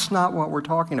that's not what we're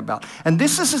talking about. And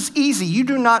this is as easy. You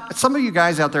do not, some of you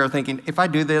guys out there are thinking, if I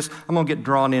do this, I'm going to get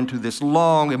drawn into this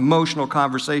long, emotional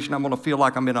conversation. I'm going to feel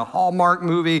like I'm in a Hallmark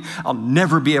movie. I'll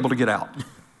never be able to get out.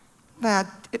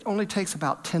 It only takes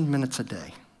about 10 minutes a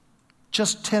day.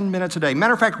 Just 10 minutes a day.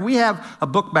 Matter of fact, we have a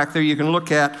book back there you can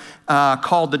look at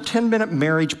called The 10-Minute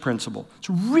Marriage Principle. It's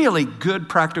really good,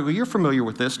 practical. You're familiar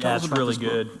with this. Yeah, it's really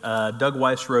good. Doug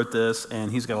Weiss wrote this,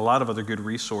 and he's got a lot of other good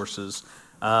resources.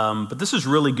 But this is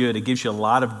really good. It gives you a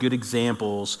lot of good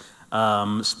examples,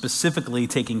 specifically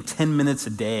taking 10 minutes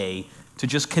a day to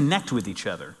just connect with each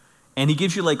other. And he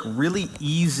gives you like really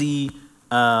easy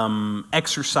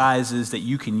exercises that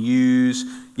you can use.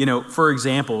 You know, for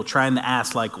example, trying to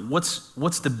ask like,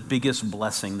 what's the biggest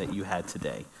blessing that you had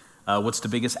today? What's the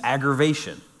biggest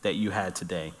aggravation that you had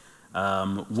today?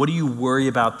 What do you worry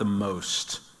about the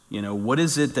most What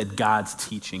is it that God's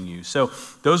teaching you? So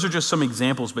those are just some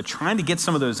examples, but trying to get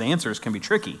some of those answers can be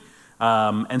tricky.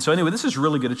 And so anyway, this is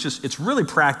really good. It's really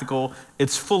practical.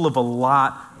 It's full of a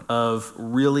lot of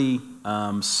really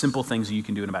simple things that you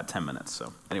can do in about 10 minutes.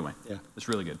 So anyway, it's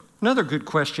really good. Another good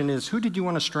question is, who did you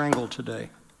want to strangle today?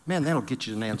 Man, that'll get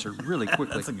you an answer really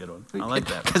quickly. That's a good one. I like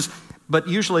that. But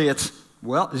usually it's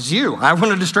you. I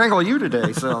wanted to strangle you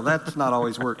today, so that's not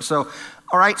always work. So,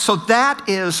 all right, so that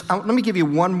is, let me give you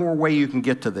one more way you can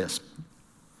get to this.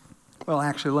 Well,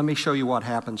 actually, let me show you what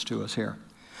happens to us here.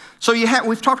 So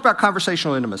we've talked about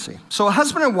conversational intimacy. So a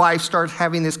husband and wife start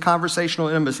having this conversational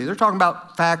intimacy. They're talking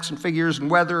about facts and figures and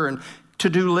weather and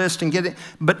to-do list and getting,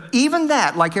 but even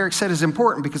that, like Erik said, is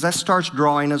important because that starts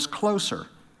drawing us closer.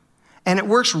 And it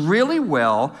works really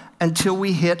well until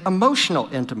we hit emotional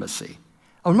intimacy.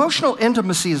 Emotional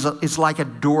intimacy is like a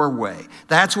doorway.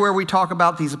 That's where we talk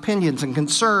about these opinions and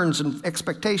concerns and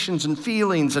expectations and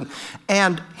feelings.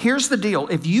 And here's the deal.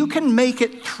 If you can make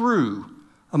it through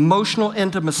emotional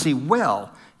intimacy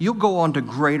well, you'll go on to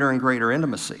greater and greater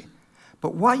intimacy.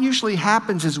 But what usually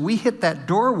happens is we hit that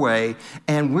doorway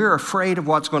and we're afraid of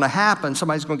what's going to happen.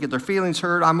 Somebody's going to get their feelings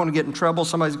hurt. I'm going to get in trouble.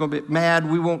 Somebody's going to be mad.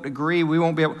 We won't agree. We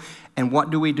won't be able. And what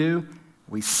do?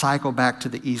 We cycle back to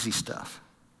the easy stuff.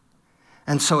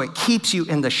 And so it keeps you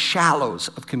in the shallows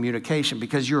of communication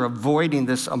because you're avoiding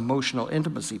this emotional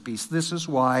intimacy piece. This is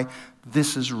why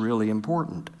this is really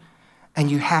important.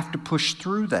 And you have to push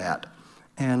through that.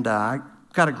 And I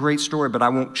got a great story, but I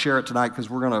won't share it tonight because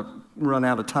we're going to run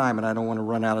out of time, and I don't want to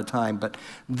run out of time. But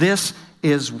this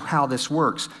is how this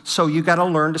works. So you got to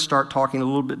learn to start talking a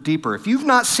little bit deeper. If you've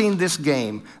not seen this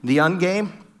game, the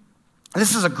Ungame,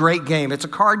 this is a great game. It's a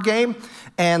card game,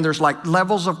 and there's like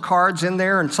levels of cards in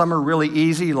there, and some are really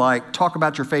easy, like talk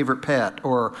about your favorite pet,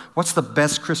 or what's the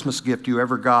best Christmas gift you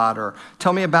ever got, or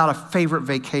tell me about a favorite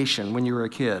vacation when you were a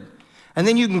kid. And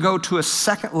then you can go to a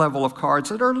second level of cards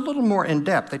that are a little more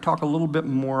in-depth. They talk a little bit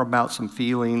more about some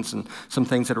feelings and some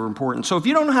things that are important. So if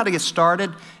you don't know how to get started,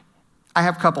 I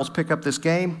have couples pick up this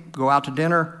game, go out to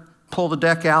dinner, pull the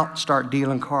deck out, start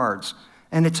dealing cards.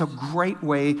 And it's a great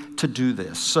way to do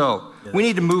this. So we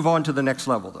need to move on to the next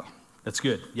level, though. That's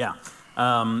good, yeah.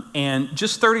 And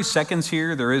just 30 seconds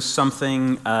here, there is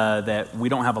something that we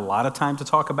don't have a lot of time to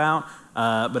talk about,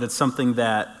 but it's something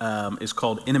that is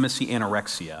called intimacy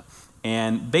anorexia.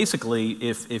 And basically,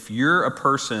 if you're a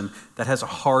person that has a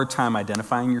hard time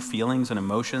identifying your feelings and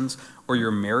emotions, or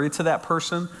you're married to that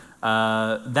person,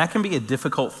 that can be a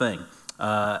difficult thing.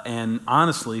 And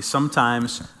honestly,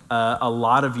 sometimes a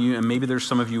lot of you, and maybe there's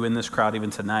some of you in this crowd even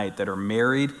tonight, that are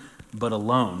married but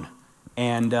alone.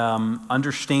 And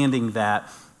understanding that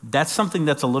that's something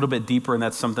that's a little bit deeper, and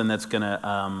that's something that's going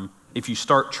to, if you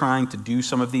start trying to do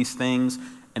some of these things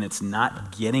and it's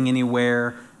not getting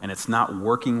anywhere and it's not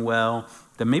working well,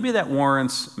 then maybe that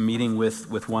warrants meeting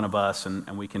with one of us,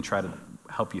 and we can try to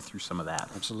help you through some of that.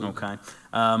 Absolutely. Okay.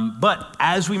 But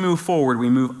as we move forward, we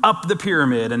move up the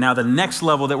pyramid, and now the next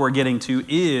level that we're getting to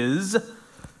is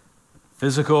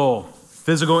physical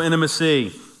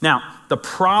intimacy. Now, the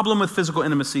problem with physical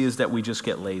intimacy is that we just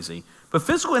get lazy. But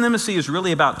physical intimacy is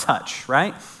really about touch,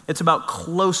 right? It's about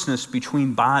closeness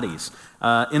between bodies.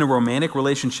 In a romantic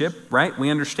relationship, right, we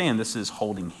understand this is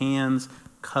holding hands,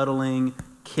 cuddling,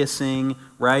 kissing,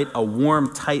 right? A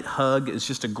warm, tight hug is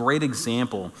just a great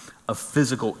example of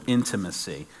physical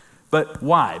intimacy. But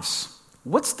wives,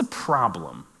 what's the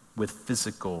problem with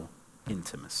physical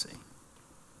intimacy?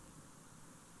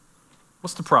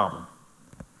 What's the problem?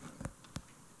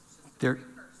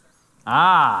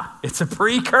 It's a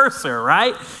precursor,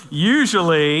 right?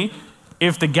 Usually,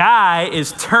 if the guy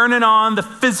is turning on the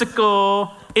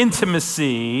physical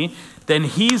intimacy, then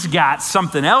he's got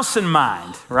something else in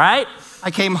mind, right? I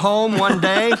came home one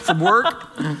day from work.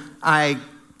 I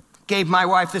gave my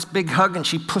wife this big hug, and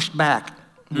she pushed back,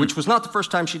 which was not the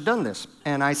first time she'd done this.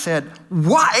 And I said,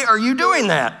 "Why are you doing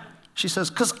that?" She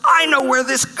says, "'Cause I know where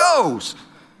this goes."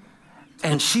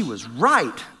 And she was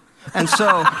right. And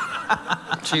so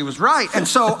she was right. And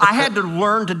so I had to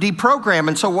learn to deprogram.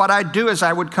 And so what I'd do is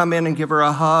I would come in and give her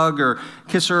a hug or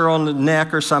kiss her on the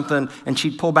neck or something, and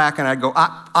she'd pull back, and I'd go,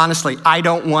 honestly, I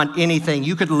don't want anything.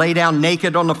 You could lay down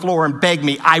naked on the floor and beg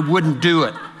me. I wouldn't do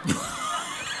it.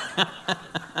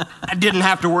 I didn't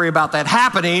have to worry about that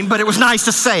happening, but it was nice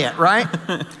to say it, right?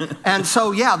 And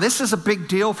so, yeah, this is a big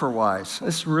deal for wives.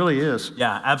 This really is.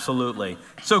 Yeah, absolutely.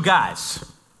 So, guys,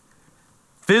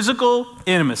 physical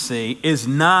intimacy is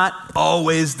not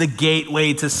always the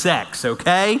gateway to sex,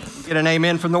 okay? Get an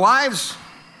amen from the wives?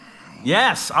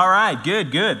 Yes, all right,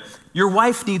 good. Your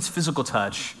wife needs physical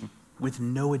touch with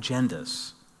no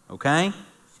agendas, okay?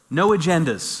 No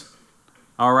agendas.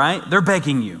 all right? They're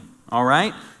begging you, all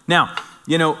right? Now,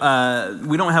 we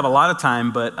don't have a lot of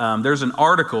time, but there's an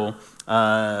article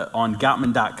on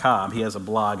Gottman.com. He has a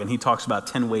blog, and he talks about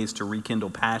 10 ways to rekindle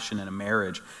passion in a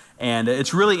marriage. And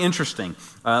it's really interesting.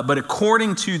 But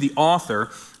according to the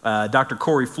author, Dr.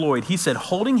 Corey Floyd, he said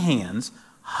holding hands,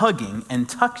 hugging, and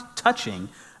touching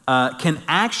can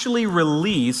actually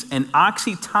release an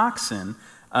oxytocin,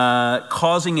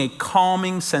 causing a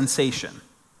calming sensation.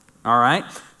 All right?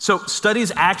 So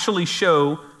studies actually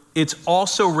show it's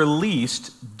also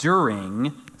released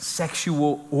during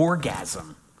sexual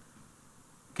orgasm.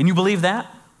 Can you believe that?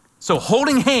 So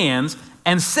holding hands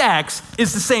and sex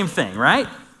is the same thing, right?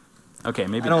 Okay,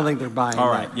 maybe I don't not. think they're buying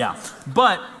All that. right, yeah.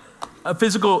 But a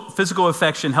physical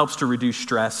affection helps to reduce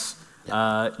stress.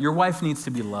 Your wife needs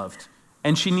to be loved,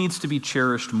 and she needs to be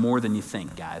cherished more than you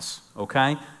think, guys,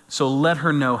 okay? So let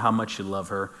her know how much you love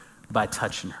her by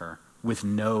touching her with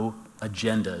no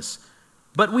agendas.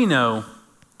 But we know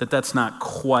that that's not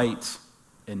quite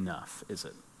enough, is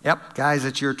it? Yep, guys,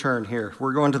 it's your turn here.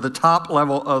 We're going to the top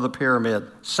level of the pyramid,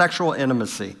 sexual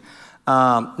intimacy.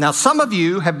 Now, some of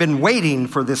you have been waiting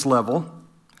for this level,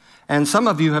 and some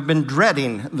of you have been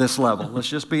dreading this level. Let's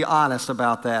just be honest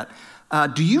about that.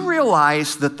 Do you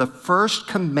realize that the first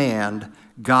command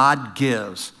God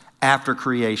gives after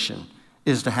creation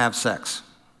is to have sex?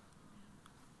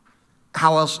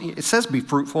 How else? It says be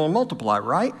fruitful and multiply,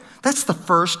 right? That's the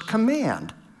first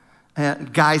command.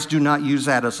 And guys, do not use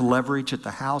that as leverage at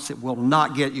the house. It will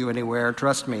not get you anywhere,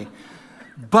 trust me.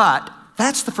 But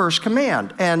that's the first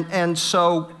command. And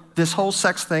so this whole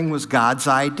sex thing was God's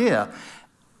idea.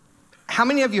 How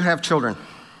many of you have children?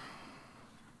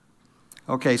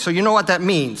 Okay, so you know what that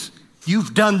means.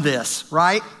 You've done this,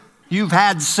 right? You've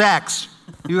had sex.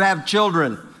 You have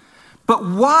children. But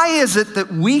why is it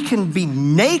that we can be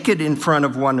naked in front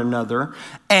of one another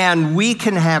and we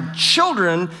can have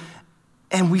children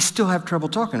and we still have trouble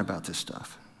talking about this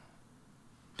stuff?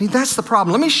 I mean, that's the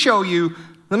problem.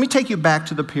 Let me take you back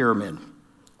to the pyramid.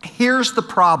 Here's the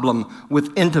problem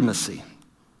with intimacy.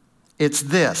 It's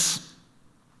this.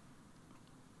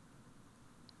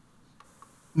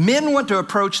 Men want to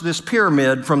approach this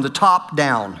pyramid from the top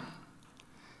down,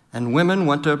 and women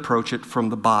want to approach it from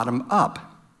the bottom up.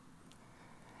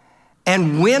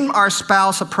 And when our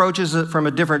spouse approaches it from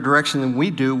a different direction than we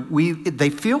do, they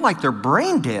feel like they're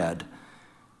brain dead.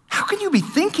 How can you be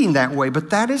thinking that way?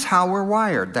 But that is how we're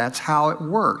wired. That's how it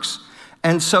works.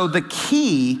 And so the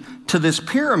key to this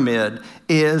pyramid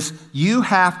is you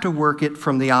have to work it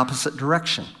from the opposite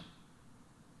direction.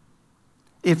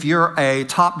 If you're a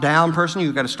top-down person,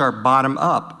 you've got to start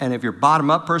bottom-up. And if you're a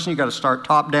bottom-up person, you've got to start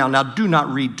top-down. Now, do not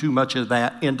read too much of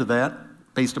that into that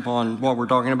based upon what we're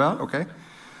talking about, okay?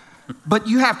 But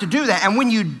you have to do that. And when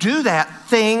you do that,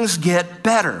 things get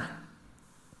better.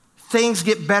 Things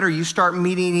get better. You start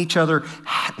meeting each other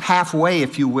halfway,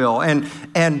 if you will.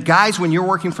 And guys, when you're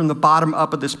working from the bottom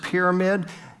up of this pyramid,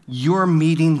 you're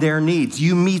meeting their needs.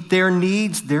 You meet their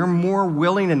needs, they're more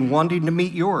willing and wanting to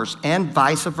meet yours, and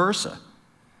vice versa.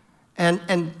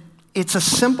 And it's a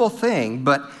simple thing,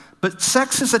 but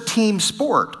sex is a team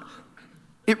sport.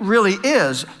 It really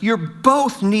is. You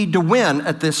both need to win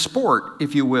at this sport,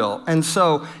 if you will. And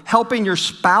so helping your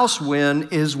spouse win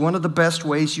is one of the best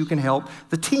ways you can help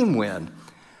the team win.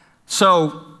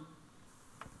 So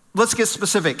let's get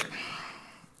specific.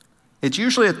 It's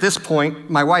usually at this point,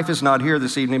 my wife is not here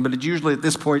this evening, but it's usually at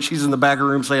this point she's in the back of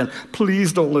the room saying,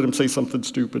 please don't let him say something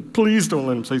stupid. Please don't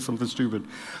let him say something stupid.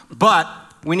 But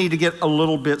we need to get a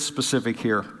little bit specific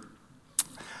here.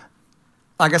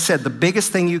 Like I said, the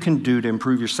biggest thing you can do to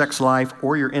improve your sex life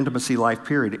or your intimacy life,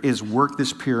 period, is work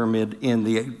this pyramid in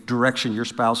the direction your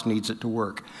spouse needs it to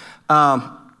work.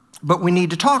 But we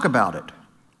need to talk about it.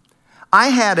 I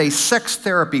had a sex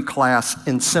therapy class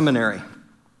in seminary,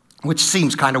 which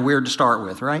seems kind of weird to start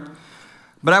with, right?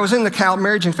 But I was in the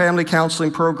marriage and family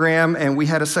counseling program, and we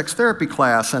had a sex therapy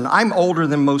class. And I'm older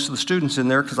than most of the students in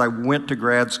there because I went to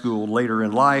grad school later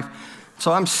in life.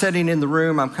 So I'm sitting in the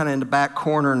room, I'm kind of in the back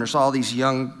corner, and there's all these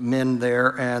young men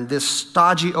there, and this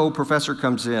stodgy old professor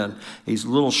comes in. He's a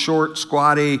little short,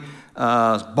 squatty,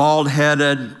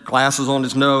 bald-headed, glasses on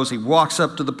his nose. He walks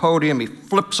up to the podium, he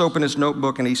flips open his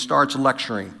notebook, and he starts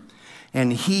lecturing.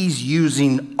 And he's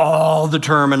using all the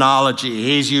terminology.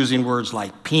 He's using words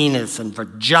like penis and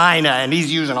vagina, and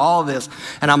he's using all this.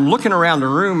 And I'm looking around the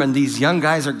room, and these young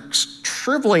guys are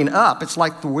shriveling up. It's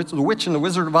like the Witch and the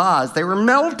Wizard of Oz. They were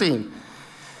melting.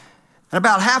 And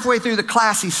about halfway through the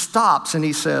class, he stops and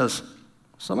he says,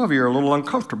 some of you are a little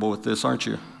uncomfortable with this, aren't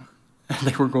you? And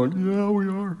they were going, yeah, we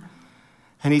are.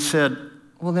 And he said,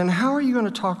 well, then how are you going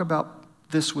to talk about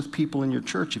this with people in your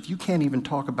church if you can't even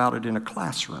talk about it in a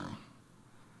classroom?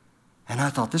 And I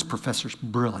thought, this professor's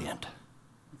brilliant.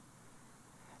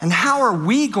 And how are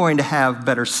we going to have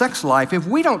better sex life if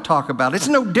we don't talk about it? It's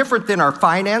no different than our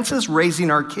finances, raising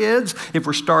our kids, if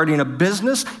we're starting a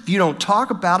business. If you don't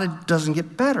talk about it, it doesn't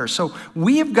get better. So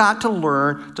we have got to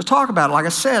learn to talk about it. Like I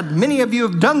said, many of you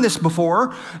have done this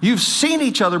before. You've seen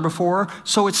each other before.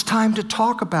 So it's time to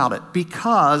talk about it,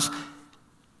 because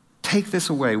take this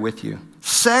away with you.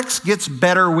 Sex gets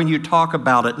better when you talk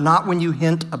about it, not when you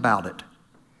hint about it.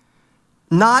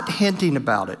 Not hinting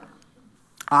about it.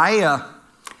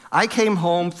 I came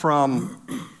home from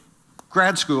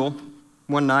grad school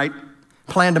one night,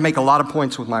 planned to make a lot of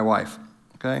points with my wife,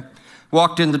 okay?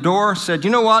 Walked in the door, said, you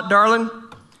know what, darling?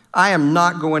 I am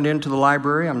not going into the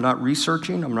library. I'm not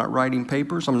researching. I'm not writing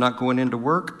papers. I'm not going into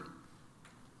work.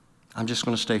 I'm just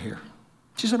going to stay here.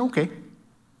 She said, okay.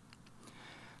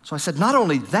 So I said, not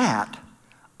only that,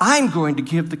 I'm going to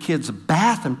give the kids a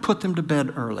bath and put them to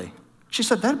bed early. She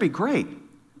said, that'd be great.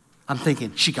 I'm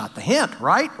thinking, she got the hint,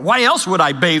 right? Why else would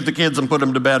I bathe the kids and put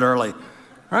them to bed early,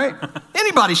 right?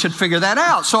 Anybody should figure that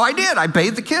out. So I did. I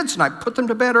bathed the kids and I put them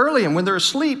to bed early. And when they're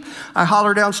asleep, I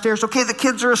holler downstairs, okay, the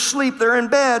kids are asleep. They're in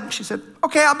bed. She said,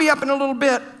 okay, I'll be up in a little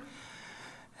bit.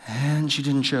 And she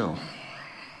didn't show.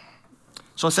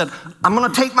 So I said, I'm going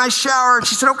to take my shower. And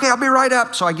she said, okay, I'll be right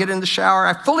up. So I get in the shower.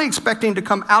 I'm fully expecting to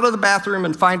come out of the bathroom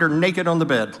and find her naked on the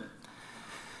bed.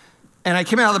 And I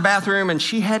came out of the bathroom, and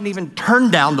she hadn't even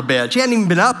turned down the bed. She hadn't even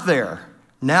been up there.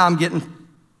 Now I'm getting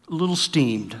a little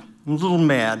steamed, a little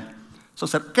mad. So I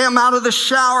said, okay, I'm out of the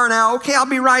shower now. Okay, I'll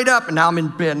be right up. And now I'm in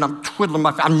bed, and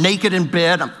I'm naked in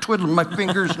bed. I'm twiddling my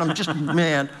fingers, and I'm just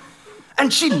mad.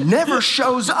 And she never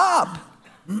shows up.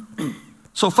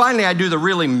 So finally, I do the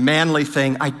really manly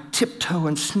thing. I tiptoe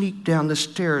and sneak down the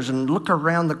stairs and look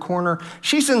around the corner.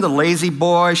 She's in the lazy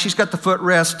boy. She's got the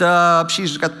footrest up.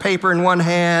 She's got the paper in one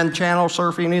hand, channel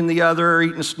surfing in the other,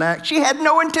 eating a snack. She had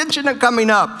no intention of coming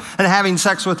up and having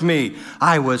sex with me.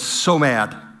 I was so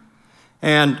mad.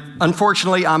 And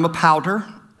unfortunately, I'm a pouter.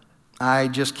 I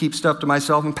just keep stuff to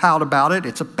myself and pout about it.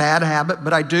 It's a bad habit,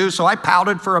 but I do. So I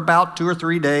pouted for about 2 or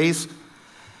 3 days.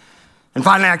 And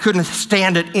finally, I couldn't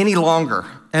stand it any longer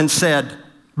and said,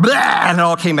 blah, and it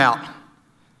all came out.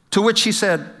 To which she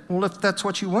said, well, if that's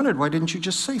what you wanted, why didn't you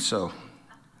just say so?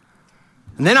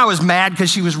 And then I was mad because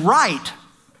she was right.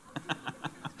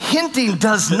 Hinting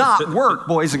does not work,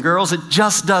 boys and girls. It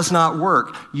just does not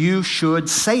work. You should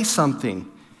say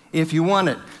something if you want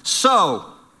it. So,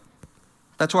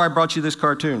 that's why I brought you this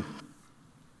cartoon.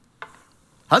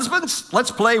 Husbands,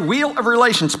 let's play Wheel of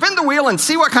Relation. Spin the wheel and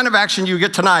see what kind of action you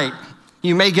get tonight.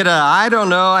 You may get I don't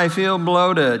know, I feel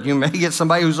bloated. You may get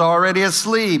somebody who's already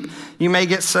asleep. You may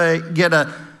get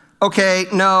okay,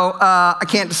 no, I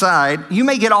can't decide. You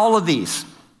may get all of these.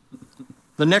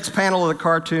 The next panel of the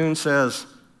cartoon says,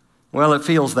 well, it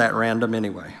feels that random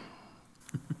anyway.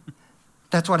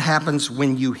 That's what happens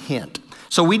when you hint.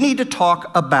 So we need to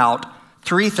talk about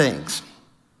 3 things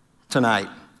tonight.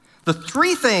 The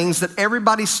 3 things that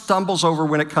everybody stumbles over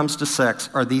when it comes to sex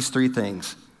are these 3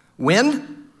 things.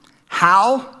 When,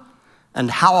 how, and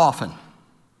how often.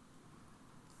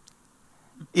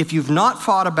 If you've not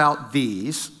thought about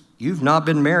these, you've not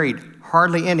been married,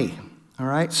 hardly any, all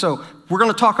right? So we're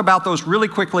going to talk about those really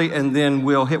quickly, and then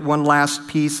we'll hit one last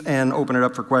piece and open it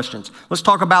up for questions. Let's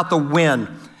talk about the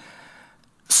when.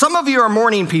 Some of you are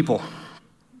morning people.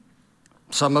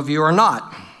 Some of you are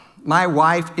not. My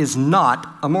wife is not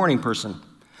a morning person.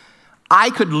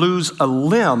 I could lose a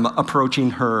limb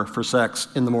approaching her for sex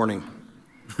in the morning.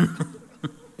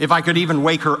 If I could even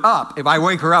wake her up. If I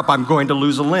wake her up, I'm going to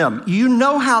lose a limb. You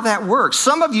know how that works.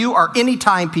 Some of you are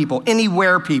anytime people,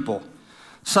 anywhere people.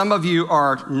 Some of you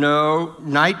are no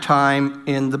nighttime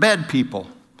in the bed people.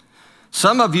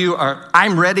 Some of you are,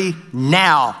 I'm ready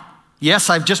now. Yes,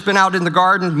 I've just been out in the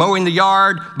garden mowing the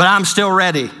yard, but I'm still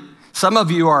ready. Some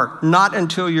of you are not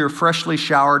until you're freshly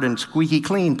showered and squeaky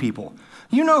clean people.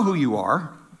 You know who you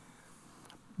are.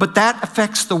 But that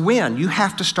affects the when. You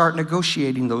have to start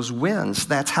negotiating those wins.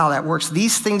 That's how that works.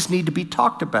 These things need to be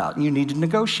talked about, and you need to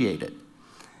negotiate it.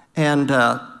 And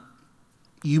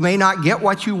you may not get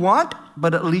what you want,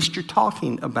 but at least you're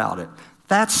talking about it.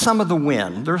 That's some of the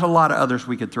when. There's a lot of others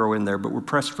we could throw in there, but we're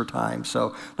pressed for time.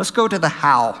 So let's go to the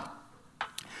how.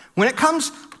 When it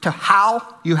comes to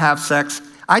how you have sex,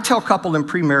 I tell couple in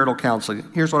premarital counseling,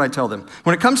 here's what I tell them.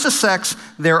 When it comes to sex,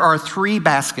 there are 3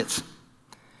 baskets.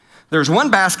 There's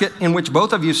one basket in which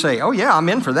both of you say, oh yeah, I'm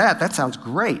in for that. That sounds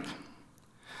great.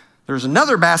 There's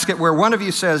another basket where one of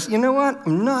you says, you know what?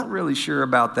 I'm not really sure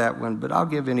about that one, but I'll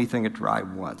give anything a try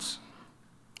once.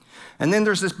 And then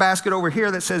there's this basket over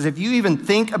here that says, if you even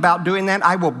think about doing that,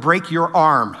 I will break your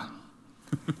arm.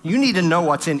 You need to know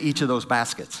what's in each of those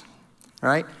baskets,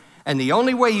 right? And the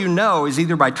only way you know is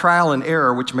either by trial and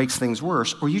error, which makes things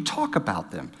worse, or you talk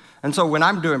about them. And so when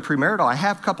I'm doing premarital, I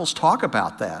have couples talk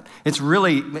about that. It's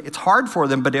hard for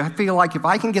them, but I feel like if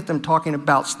I can get them talking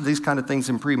about these kind of things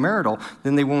in premarital,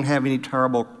 then they won't have any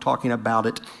trouble talking about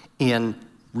it in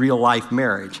real life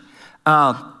marriage.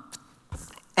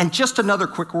 And just another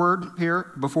quick word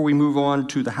here before we move on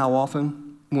to the how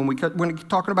often. When we're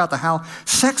talking about the how,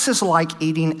 sex is like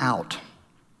eating out.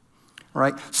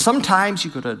 Right? Sometimes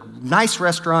you go to a nice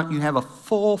restaurant, you have a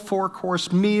full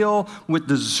 4-course meal with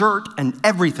dessert and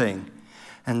everything.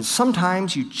 And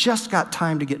sometimes you just got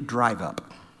time to get drive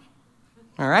up.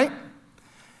 All right?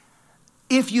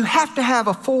 If you have to have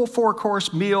a full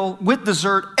 4-course meal with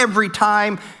dessert every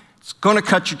time, it's going to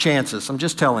cut your chances. I'm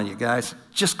just telling you guys,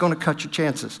 just going to cut your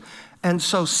chances. And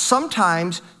so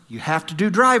sometimes you have to do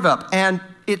drive up. And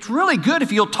it's really good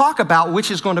if you'll talk about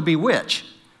which is going to be which.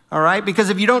 All right? Because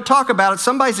if you don't talk about it,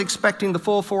 somebody's expecting the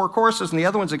full 4 courses and the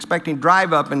other one's expecting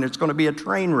drive up, and it's going to be a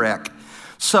train wreck.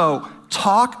 So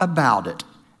talk about it.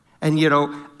 And,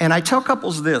 and I tell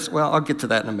couples this. Well, I'll get to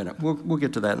that in a minute. We'll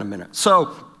get to that in a minute.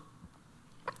 So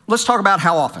let's talk about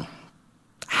how often.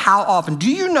 How often?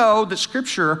 Do you know that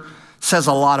Scripture says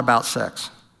a lot about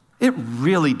sex? It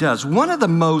really does. One of the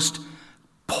most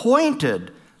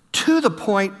pointed, to the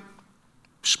point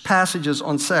passages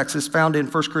on sex is found in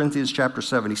 1 Corinthians chapter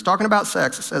 7. He's talking about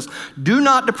sex. It says, do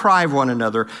not deprive one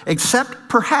another, except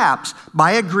perhaps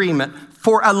by agreement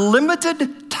for a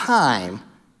limited time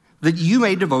that you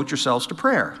may devote yourselves to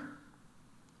prayer.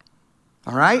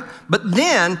 All right? But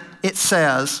then it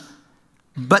says,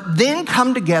 but then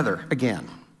come together again,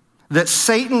 that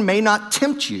Satan may not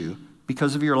tempt you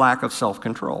because of your lack of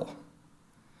self-control.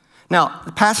 Now,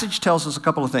 the passage tells us a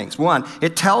couple of things. One,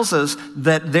 it tells us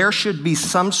that there should be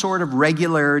some sort of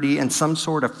regularity and some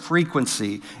sort of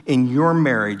frequency in your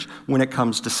marriage when it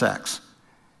comes to sex.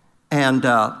 And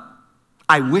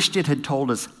I wished it had told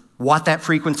us what that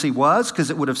frequency was, because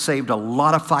it would have saved a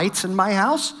lot of fights in my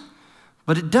house,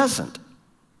 but it doesn't.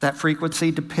 That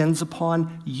frequency depends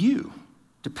upon you,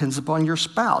 depends upon your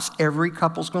spouse. Every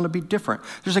couple's going to be different.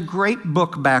 There's a great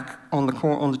book back on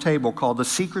the table called The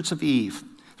Secrets of Eve.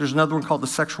 There's another one called The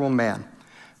Sexual Man.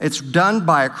 It's done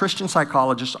by a Christian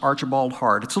psychologist, Archibald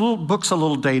Hart. Book's a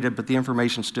little dated, but the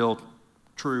information's still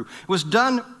true. It was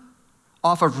done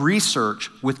off of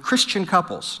research with Christian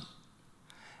couples.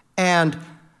 And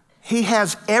he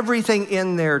has everything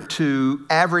in there to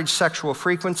average sexual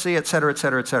frequency, et cetera, et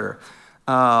cetera, et cetera.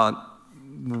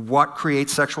 What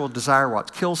creates sexual desire,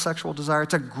 what kills sexual desire.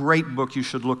 It's a great book. You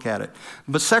should look at it.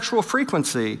 But sexual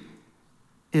frequency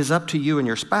is up to you and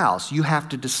your spouse. You have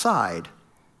to decide.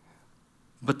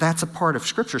 But that's a part of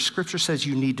Scripture. Scripture says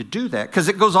you need to do that. Because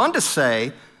it goes on to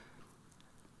say,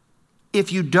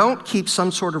 if you don't keep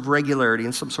some sort of regularity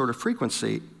and some sort of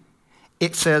frequency,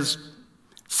 it says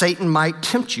Satan might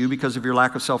tempt you because of your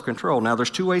lack of self-control. Now, there's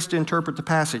 2 ways to interpret the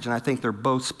passage, and I think they're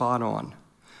both spot on.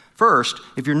 First,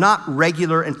 if you're not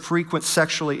regular and frequent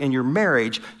sexually in your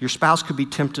marriage, your spouse could be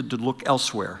tempted to look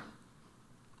elsewhere.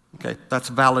 Okay, that's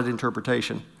a valid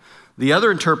interpretation. The other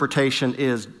interpretation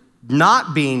is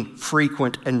not being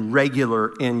frequent and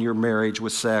regular in your marriage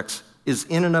with sex is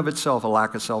in and of itself a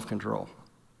lack of self-control.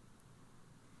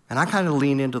 And I kind of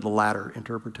lean into the latter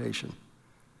interpretation.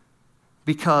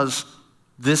 Because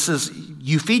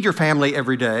you feed your family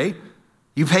every day,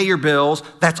 you pay your bills,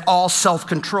 that's all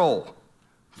self-control.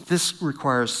 This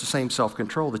requires the same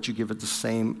self-control that you give it the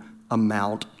same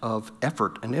amount of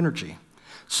effort and energy.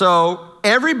 So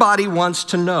everybody wants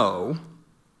to know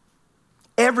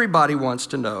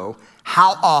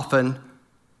how often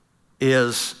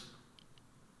is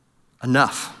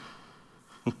enough.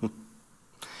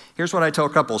 Here's what I tell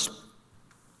couples.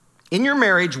 In your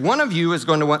marriage, one of you is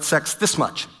going to want sex this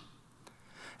much,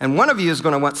 and one of you is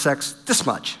going to want sex this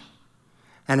much.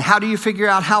 And how do you figure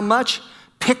out how much?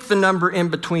 Pick the number in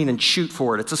between and shoot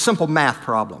for it. It's a simple math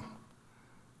problem.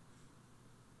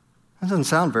 That doesn't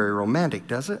sound very romantic,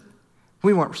 does it?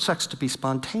 We want sex to be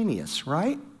spontaneous,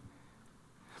 right?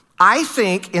 I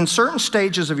think in certain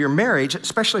stages of your marriage,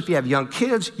 especially if you have young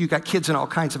kids, you got kids in all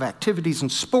kinds of activities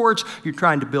and sports, you're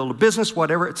trying to build a business,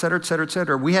 whatever, et cetera, et cetera, et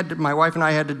cetera. My wife and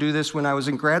I had to do this when I was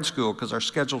in grad school because our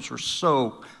schedules were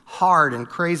so hard and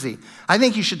crazy. I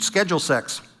think you should schedule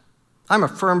sex. I'm a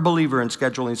firm believer in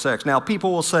scheduling sex. Now,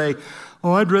 people will say,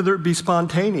 oh, I'd rather it be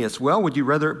spontaneous. Well, would you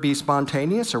rather it be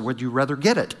spontaneous or would you rather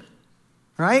get it?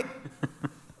 Right?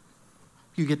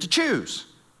 You get to choose.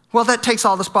 Well, that takes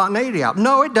all the spontaneity out.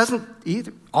 No, it doesn't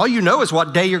either. All you know is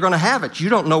what day you're going to have it. You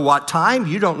don't know what time.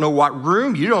 You don't know what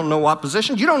room. You don't know what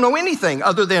position. You don't know anything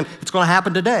other than it's going to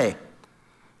happen today.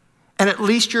 And at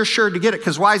least you're sure to get it.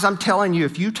 Because, wives, I'm telling you,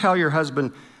 if you tell your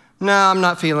husband, no, I'm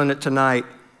not feeling it tonight,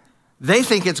 they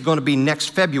think it's going to be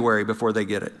next February before they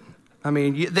get it. I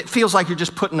mean, it feels like you're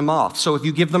just putting them off. So if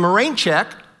you give them a rain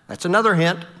check, that's another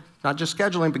hint. Not just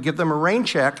scheduling, but give them a rain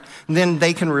check, and then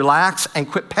they can relax and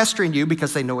quit pestering you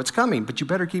because they know it's coming, but you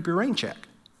better keep your rain check,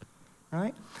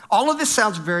 right? All of this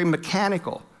sounds very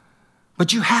mechanical,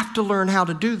 but you have to learn how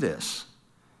to do this.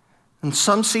 And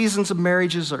some seasons of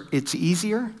marriages, it's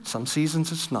easier, some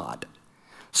seasons it's not.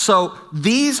 So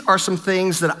these are some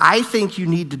things that I think you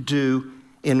need to do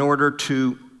in order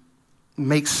to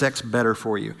make sex better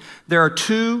for you. There are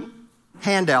 2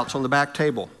 handouts on the back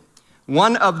table.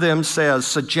 One of them says,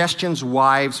 suggestions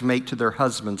wives make to their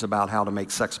husbands about how to make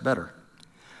sex better.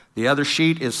 The other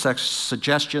sheet is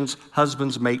suggestions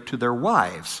husbands make to their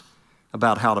wives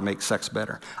about how to make sex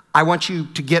better. I want you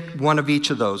to get one of each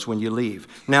of those when you leave.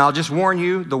 Now, I'll just warn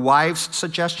you, the wife's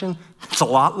suggestion, it's a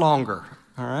lot longer,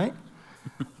 all right?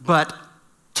 But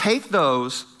take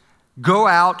those, go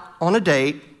out on a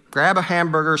date, grab a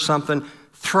hamburger or something,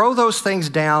 throw those things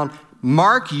down,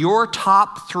 mark your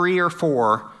top 3 or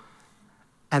 4,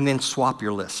 and then swap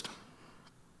your list.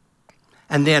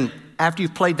 And then after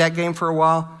you've played that game for a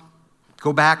while,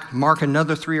 go back, mark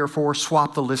another 3 or 4,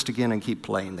 swap the list again, and keep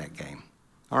playing that game.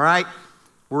 All right?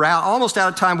 We're almost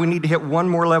out of time. We need to hit one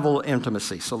more level of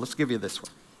intimacy. So let's give you this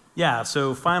one. Yeah,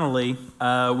 so finally,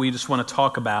 we just want to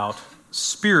talk about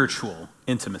spiritual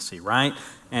intimacy, right?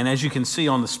 And as you can see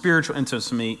on the spiritual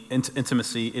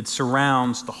intimacy, it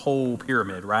surrounds the whole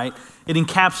pyramid, right? It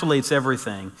encapsulates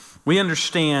everything. We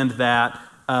understand that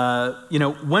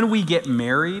when we get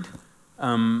married,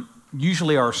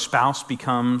 usually our spouse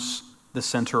becomes the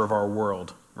center of our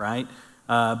world, right?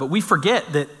 But we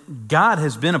forget that God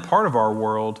has been a part of our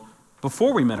world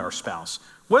before we met our spouse.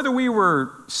 Whether we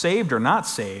were saved or not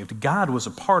saved, God was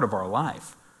a part of our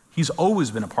life. He's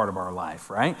always been a part of our life,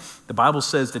 right? The Bible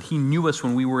says that he knew us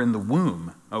when we were in the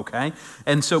womb, okay?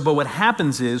 And so, but what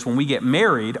happens is when we get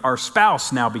married, our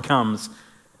spouse now becomes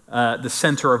the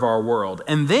center of our world.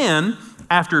 And then,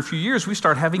 after a few years, we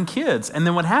start having kids. And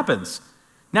then what happens?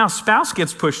 Now, spouse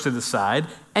gets pushed to the side,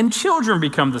 and children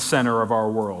become the center of our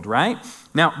world, right?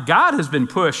 Now, God has been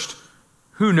pushed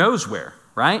who knows where,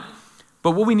 right?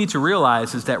 But what we need to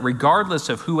realize is that regardless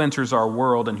of who enters our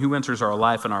world and who enters our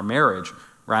life and our marriage,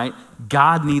 right,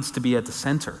 God needs to be at the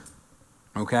center,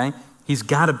 okay? He's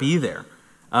got to be there.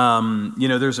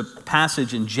 There's a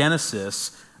passage in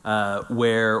Genesis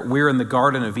where we're in the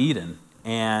Garden of Eden,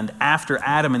 and after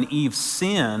Adam and Eve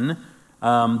sin,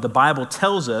 the Bible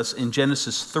tells us in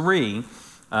Genesis 3,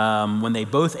 when they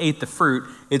both ate the fruit,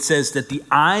 it says that the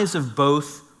eyes of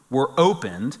both were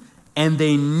opened, and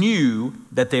they knew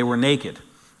that they were naked.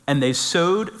 And they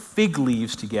sewed fig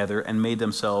leaves together and made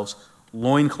themselves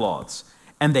loincloths.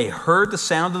 And they heard the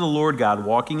sound of the Lord God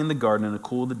walking in the garden in the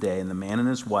cool of the day, and the man and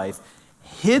his wife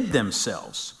hid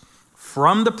themselves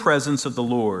from the presence of the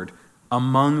Lord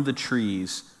among the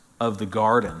trees of the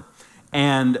garden.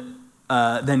 And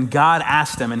then God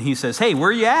asked them, and he says, hey, where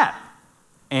are you at?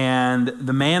 And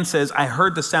the man says, I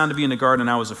heard the sound of you in the garden, and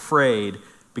I was afraid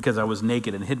because I was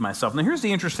naked and hid myself. Now, here's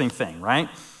the interesting thing, right?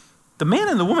 The man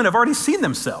and the woman have already seen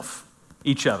themselves,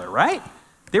 each other, right?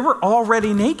 They were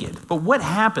already naked. But what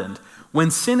happened? When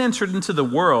sin entered into the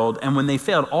world and when they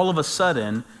failed, all of a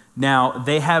sudden, now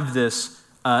they have this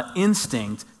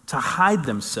instinct to hide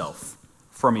themselves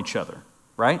from each other,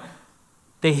 right?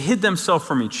 They hid themselves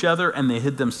from each other and they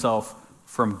hid themselves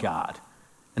from God.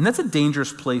 And that's a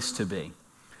dangerous place to be.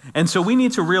 And so we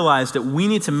need to realize that we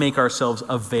need to make ourselves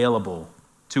available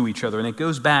to each other. And it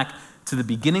goes back to the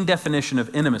beginning definition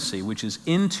of intimacy, which is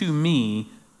into me,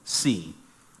 see.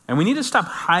 And we need to stop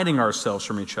hiding ourselves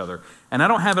from each other. And I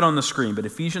don't have it on the screen, but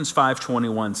Ephesians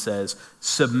 5:21 says,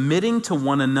 submitting to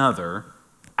one another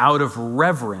out of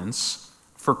reverence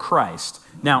for Christ.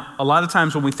 Now, a lot of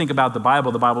times when we think about the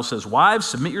Bible says, wives,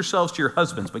 submit yourselves to your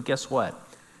husbands. But guess what?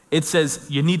 It says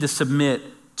you need to submit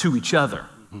to each other.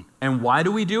 And why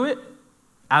do we do it?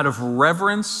 Out of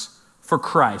reverence for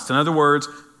Christ. In other words,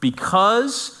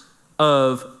 because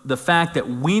of the fact that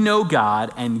we know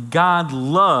God and God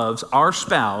loves our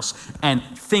spouse and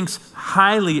thinks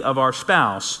highly of our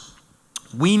spouse,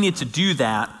 we need to do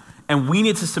that, and we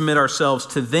need to submit ourselves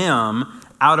to them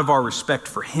out of our respect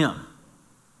for him,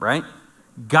 right?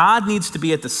 God needs to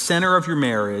be at the center of your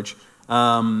marriage,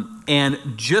 and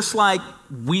just like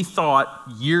we thought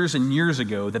years and years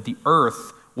ago that the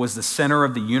earth was the center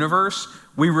of the universe,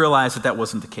 we realized that that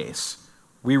wasn't the case.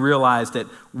 We realized that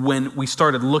when we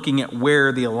started looking at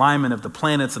where the alignment of the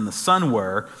planets and the sun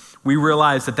were, we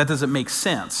realized that doesn't make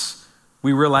sense.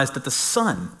 We realized that the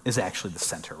sun is actually the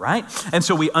center, right? And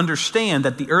so we understand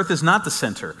that the earth is not the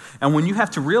center. And when you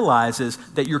have to realize is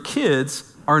that your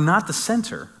kids are not the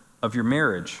center of your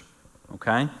marriage,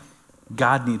 okay?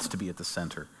 God needs to be at the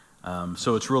center.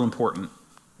 So it's real important.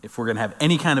 If we're going to have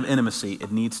any kind of intimacy,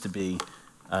 it needs to be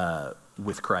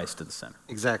with Christ at the center.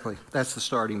 Exactly. That's the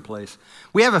starting place.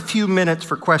 We have a few minutes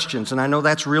for questions, and I know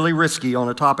that's really risky on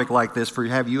a topic like this for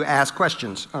have you ask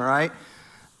questions, all right?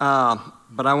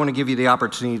 But I want to give you the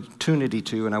opportunity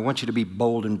to, and I want you to be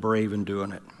bold and brave in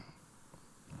doing it.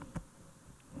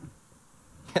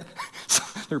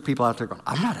 There are people out there going,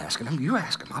 I'm not asking them, you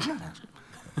ask them, I'm not asking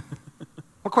them.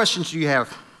 What questions do you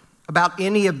have about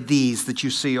any of these that you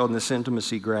see on this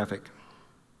intimacy graphic?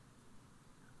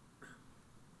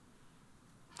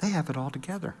 They have it all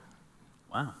together.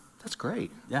 Wow. That's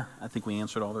great. Yeah, I think we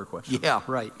answered all their questions. Yeah,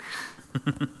 right.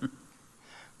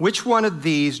 Which one of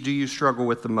these do you struggle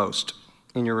with the most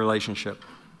in your relationship?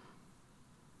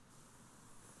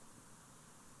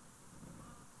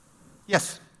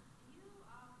 Yes. You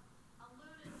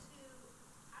alluded to,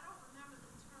 I don't remember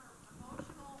the term,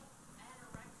 emotional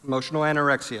anorexia. Emotional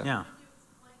anorexia. Yeah. Could you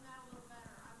explain that a little better?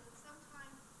 I mean,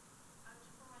 sometimes,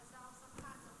 for myself,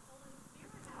 sometimes the Holy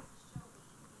Spirit has to show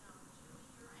me, Julie,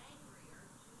 you're angry, or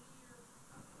Julie,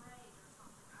 you're afraid,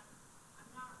 or something. I'm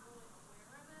not really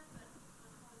aware of it, but when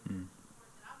the Holy Spirit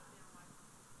points it out to me, I'm like,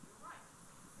 you're right.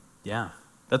 Yeah,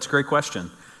 that's a great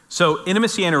question. So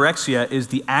intimacy anorexia is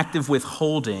the active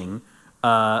withholding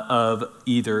of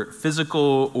either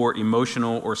physical or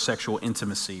emotional or sexual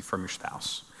intimacy from your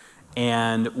spouse.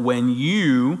 And when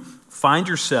you find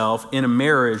yourself in a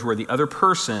marriage where the other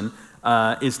person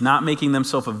is not making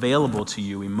themselves available to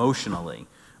you emotionally,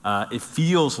 it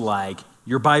feels like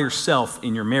you're by yourself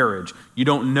in your marriage, you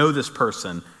don't know this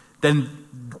person, then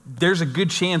there's a good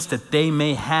chance that they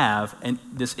may have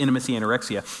this intimacy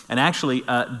anorexia. And actually,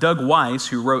 Doug Weiss,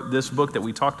 who wrote this book that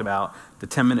we talked about, The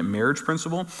 10-Minute Marriage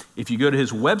Principle, if you go to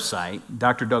his website,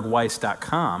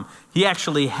 drdougweiss.com,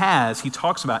 he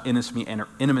talks about intimacy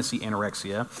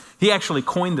anorexia. He actually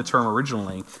coined the term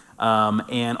originally.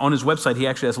 And on his website, he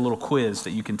actually has a little quiz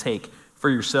that you can take for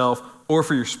yourself or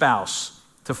for your spouse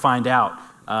to find out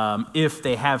if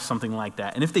they have something like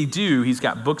that. And if they do, he's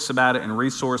got books about it and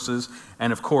resources.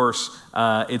 And of course,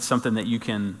 it's something that you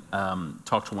can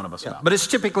talk to one of us about. But it's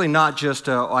typically not just,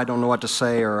 I don't know what to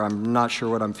say or I'm not sure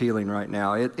what I'm feeling right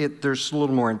now. There's a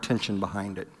little more intention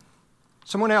behind it.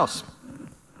 Someone else.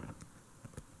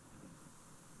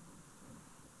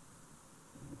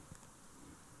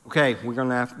 Okay, we're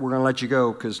gonna let you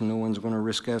go because no one's going to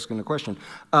risk asking a question.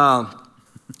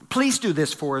 Please do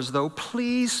this for us, though.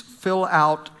 Please fill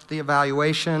out the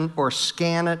evaluation or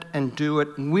scan it and do it.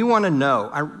 We want to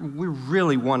know. We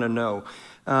really want to know.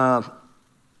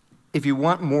 If you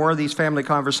want more of these family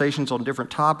conversations on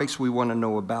different topics, we want to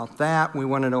know about that. We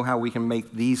want to know how we can make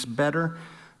these better.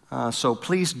 So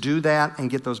please do that and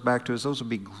get those back to us. Those would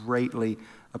be greatly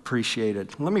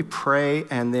appreciated. Let me pray,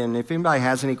 and then if anybody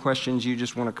has any questions you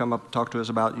just want to come up and talk to us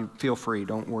about, you feel free.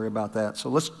 Don't worry about that. So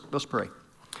let's pray.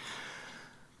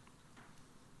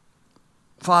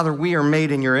 Father, we are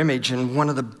made in your image, and one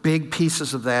of the big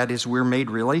pieces of that is we're made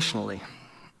relationally.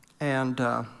 And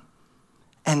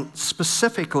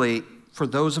specifically, for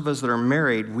those of us that are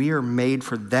married, we are made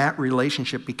for that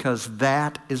relationship because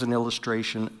that is an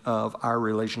illustration of our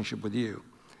relationship with you.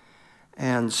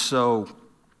 And so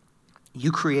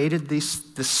you created this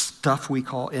stuff we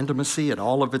call intimacy at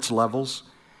all of its levels,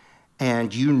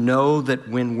 and you know that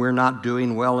when we're not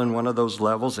doing well in one of those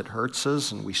levels, it hurts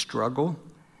us and we struggle.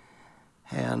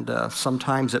 And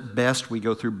sometimes at best we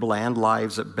go through bland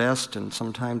lives at best, and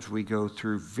sometimes we go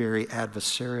through very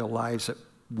adversarial lives at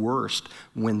worst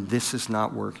when this is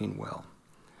not working well.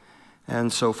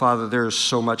 And so, Father, there's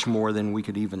so much more than we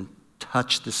could even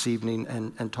touch this evening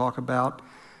and talk about.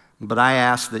 But I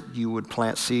ask that you would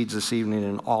plant seeds this evening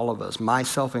in all of us,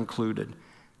 myself included,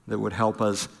 that would help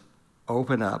us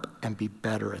open up and be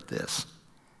better at this.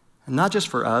 And not just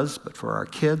for us, but for our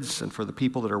kids and for the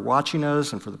people that are watching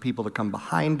us and for the people that come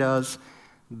behind us.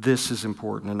 This is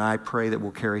important, and I pray that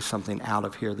we'll carry something out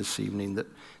of here this evening that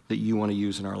you want to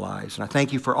use in our lives. And I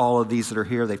thank you for all of these that are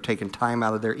here. They've taken time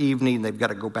out of their evening. They've got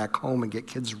to go back home and get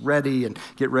kids ready and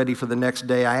get ready for the next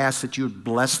day. I ask that you would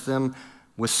bless them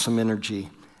with some energy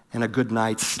and a good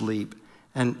night's sleep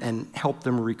and help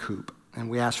them recoup. And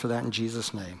we ask for that in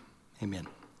Jesus' name. Amen.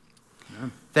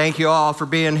 Thank you all for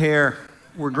being here.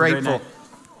 We're grateful.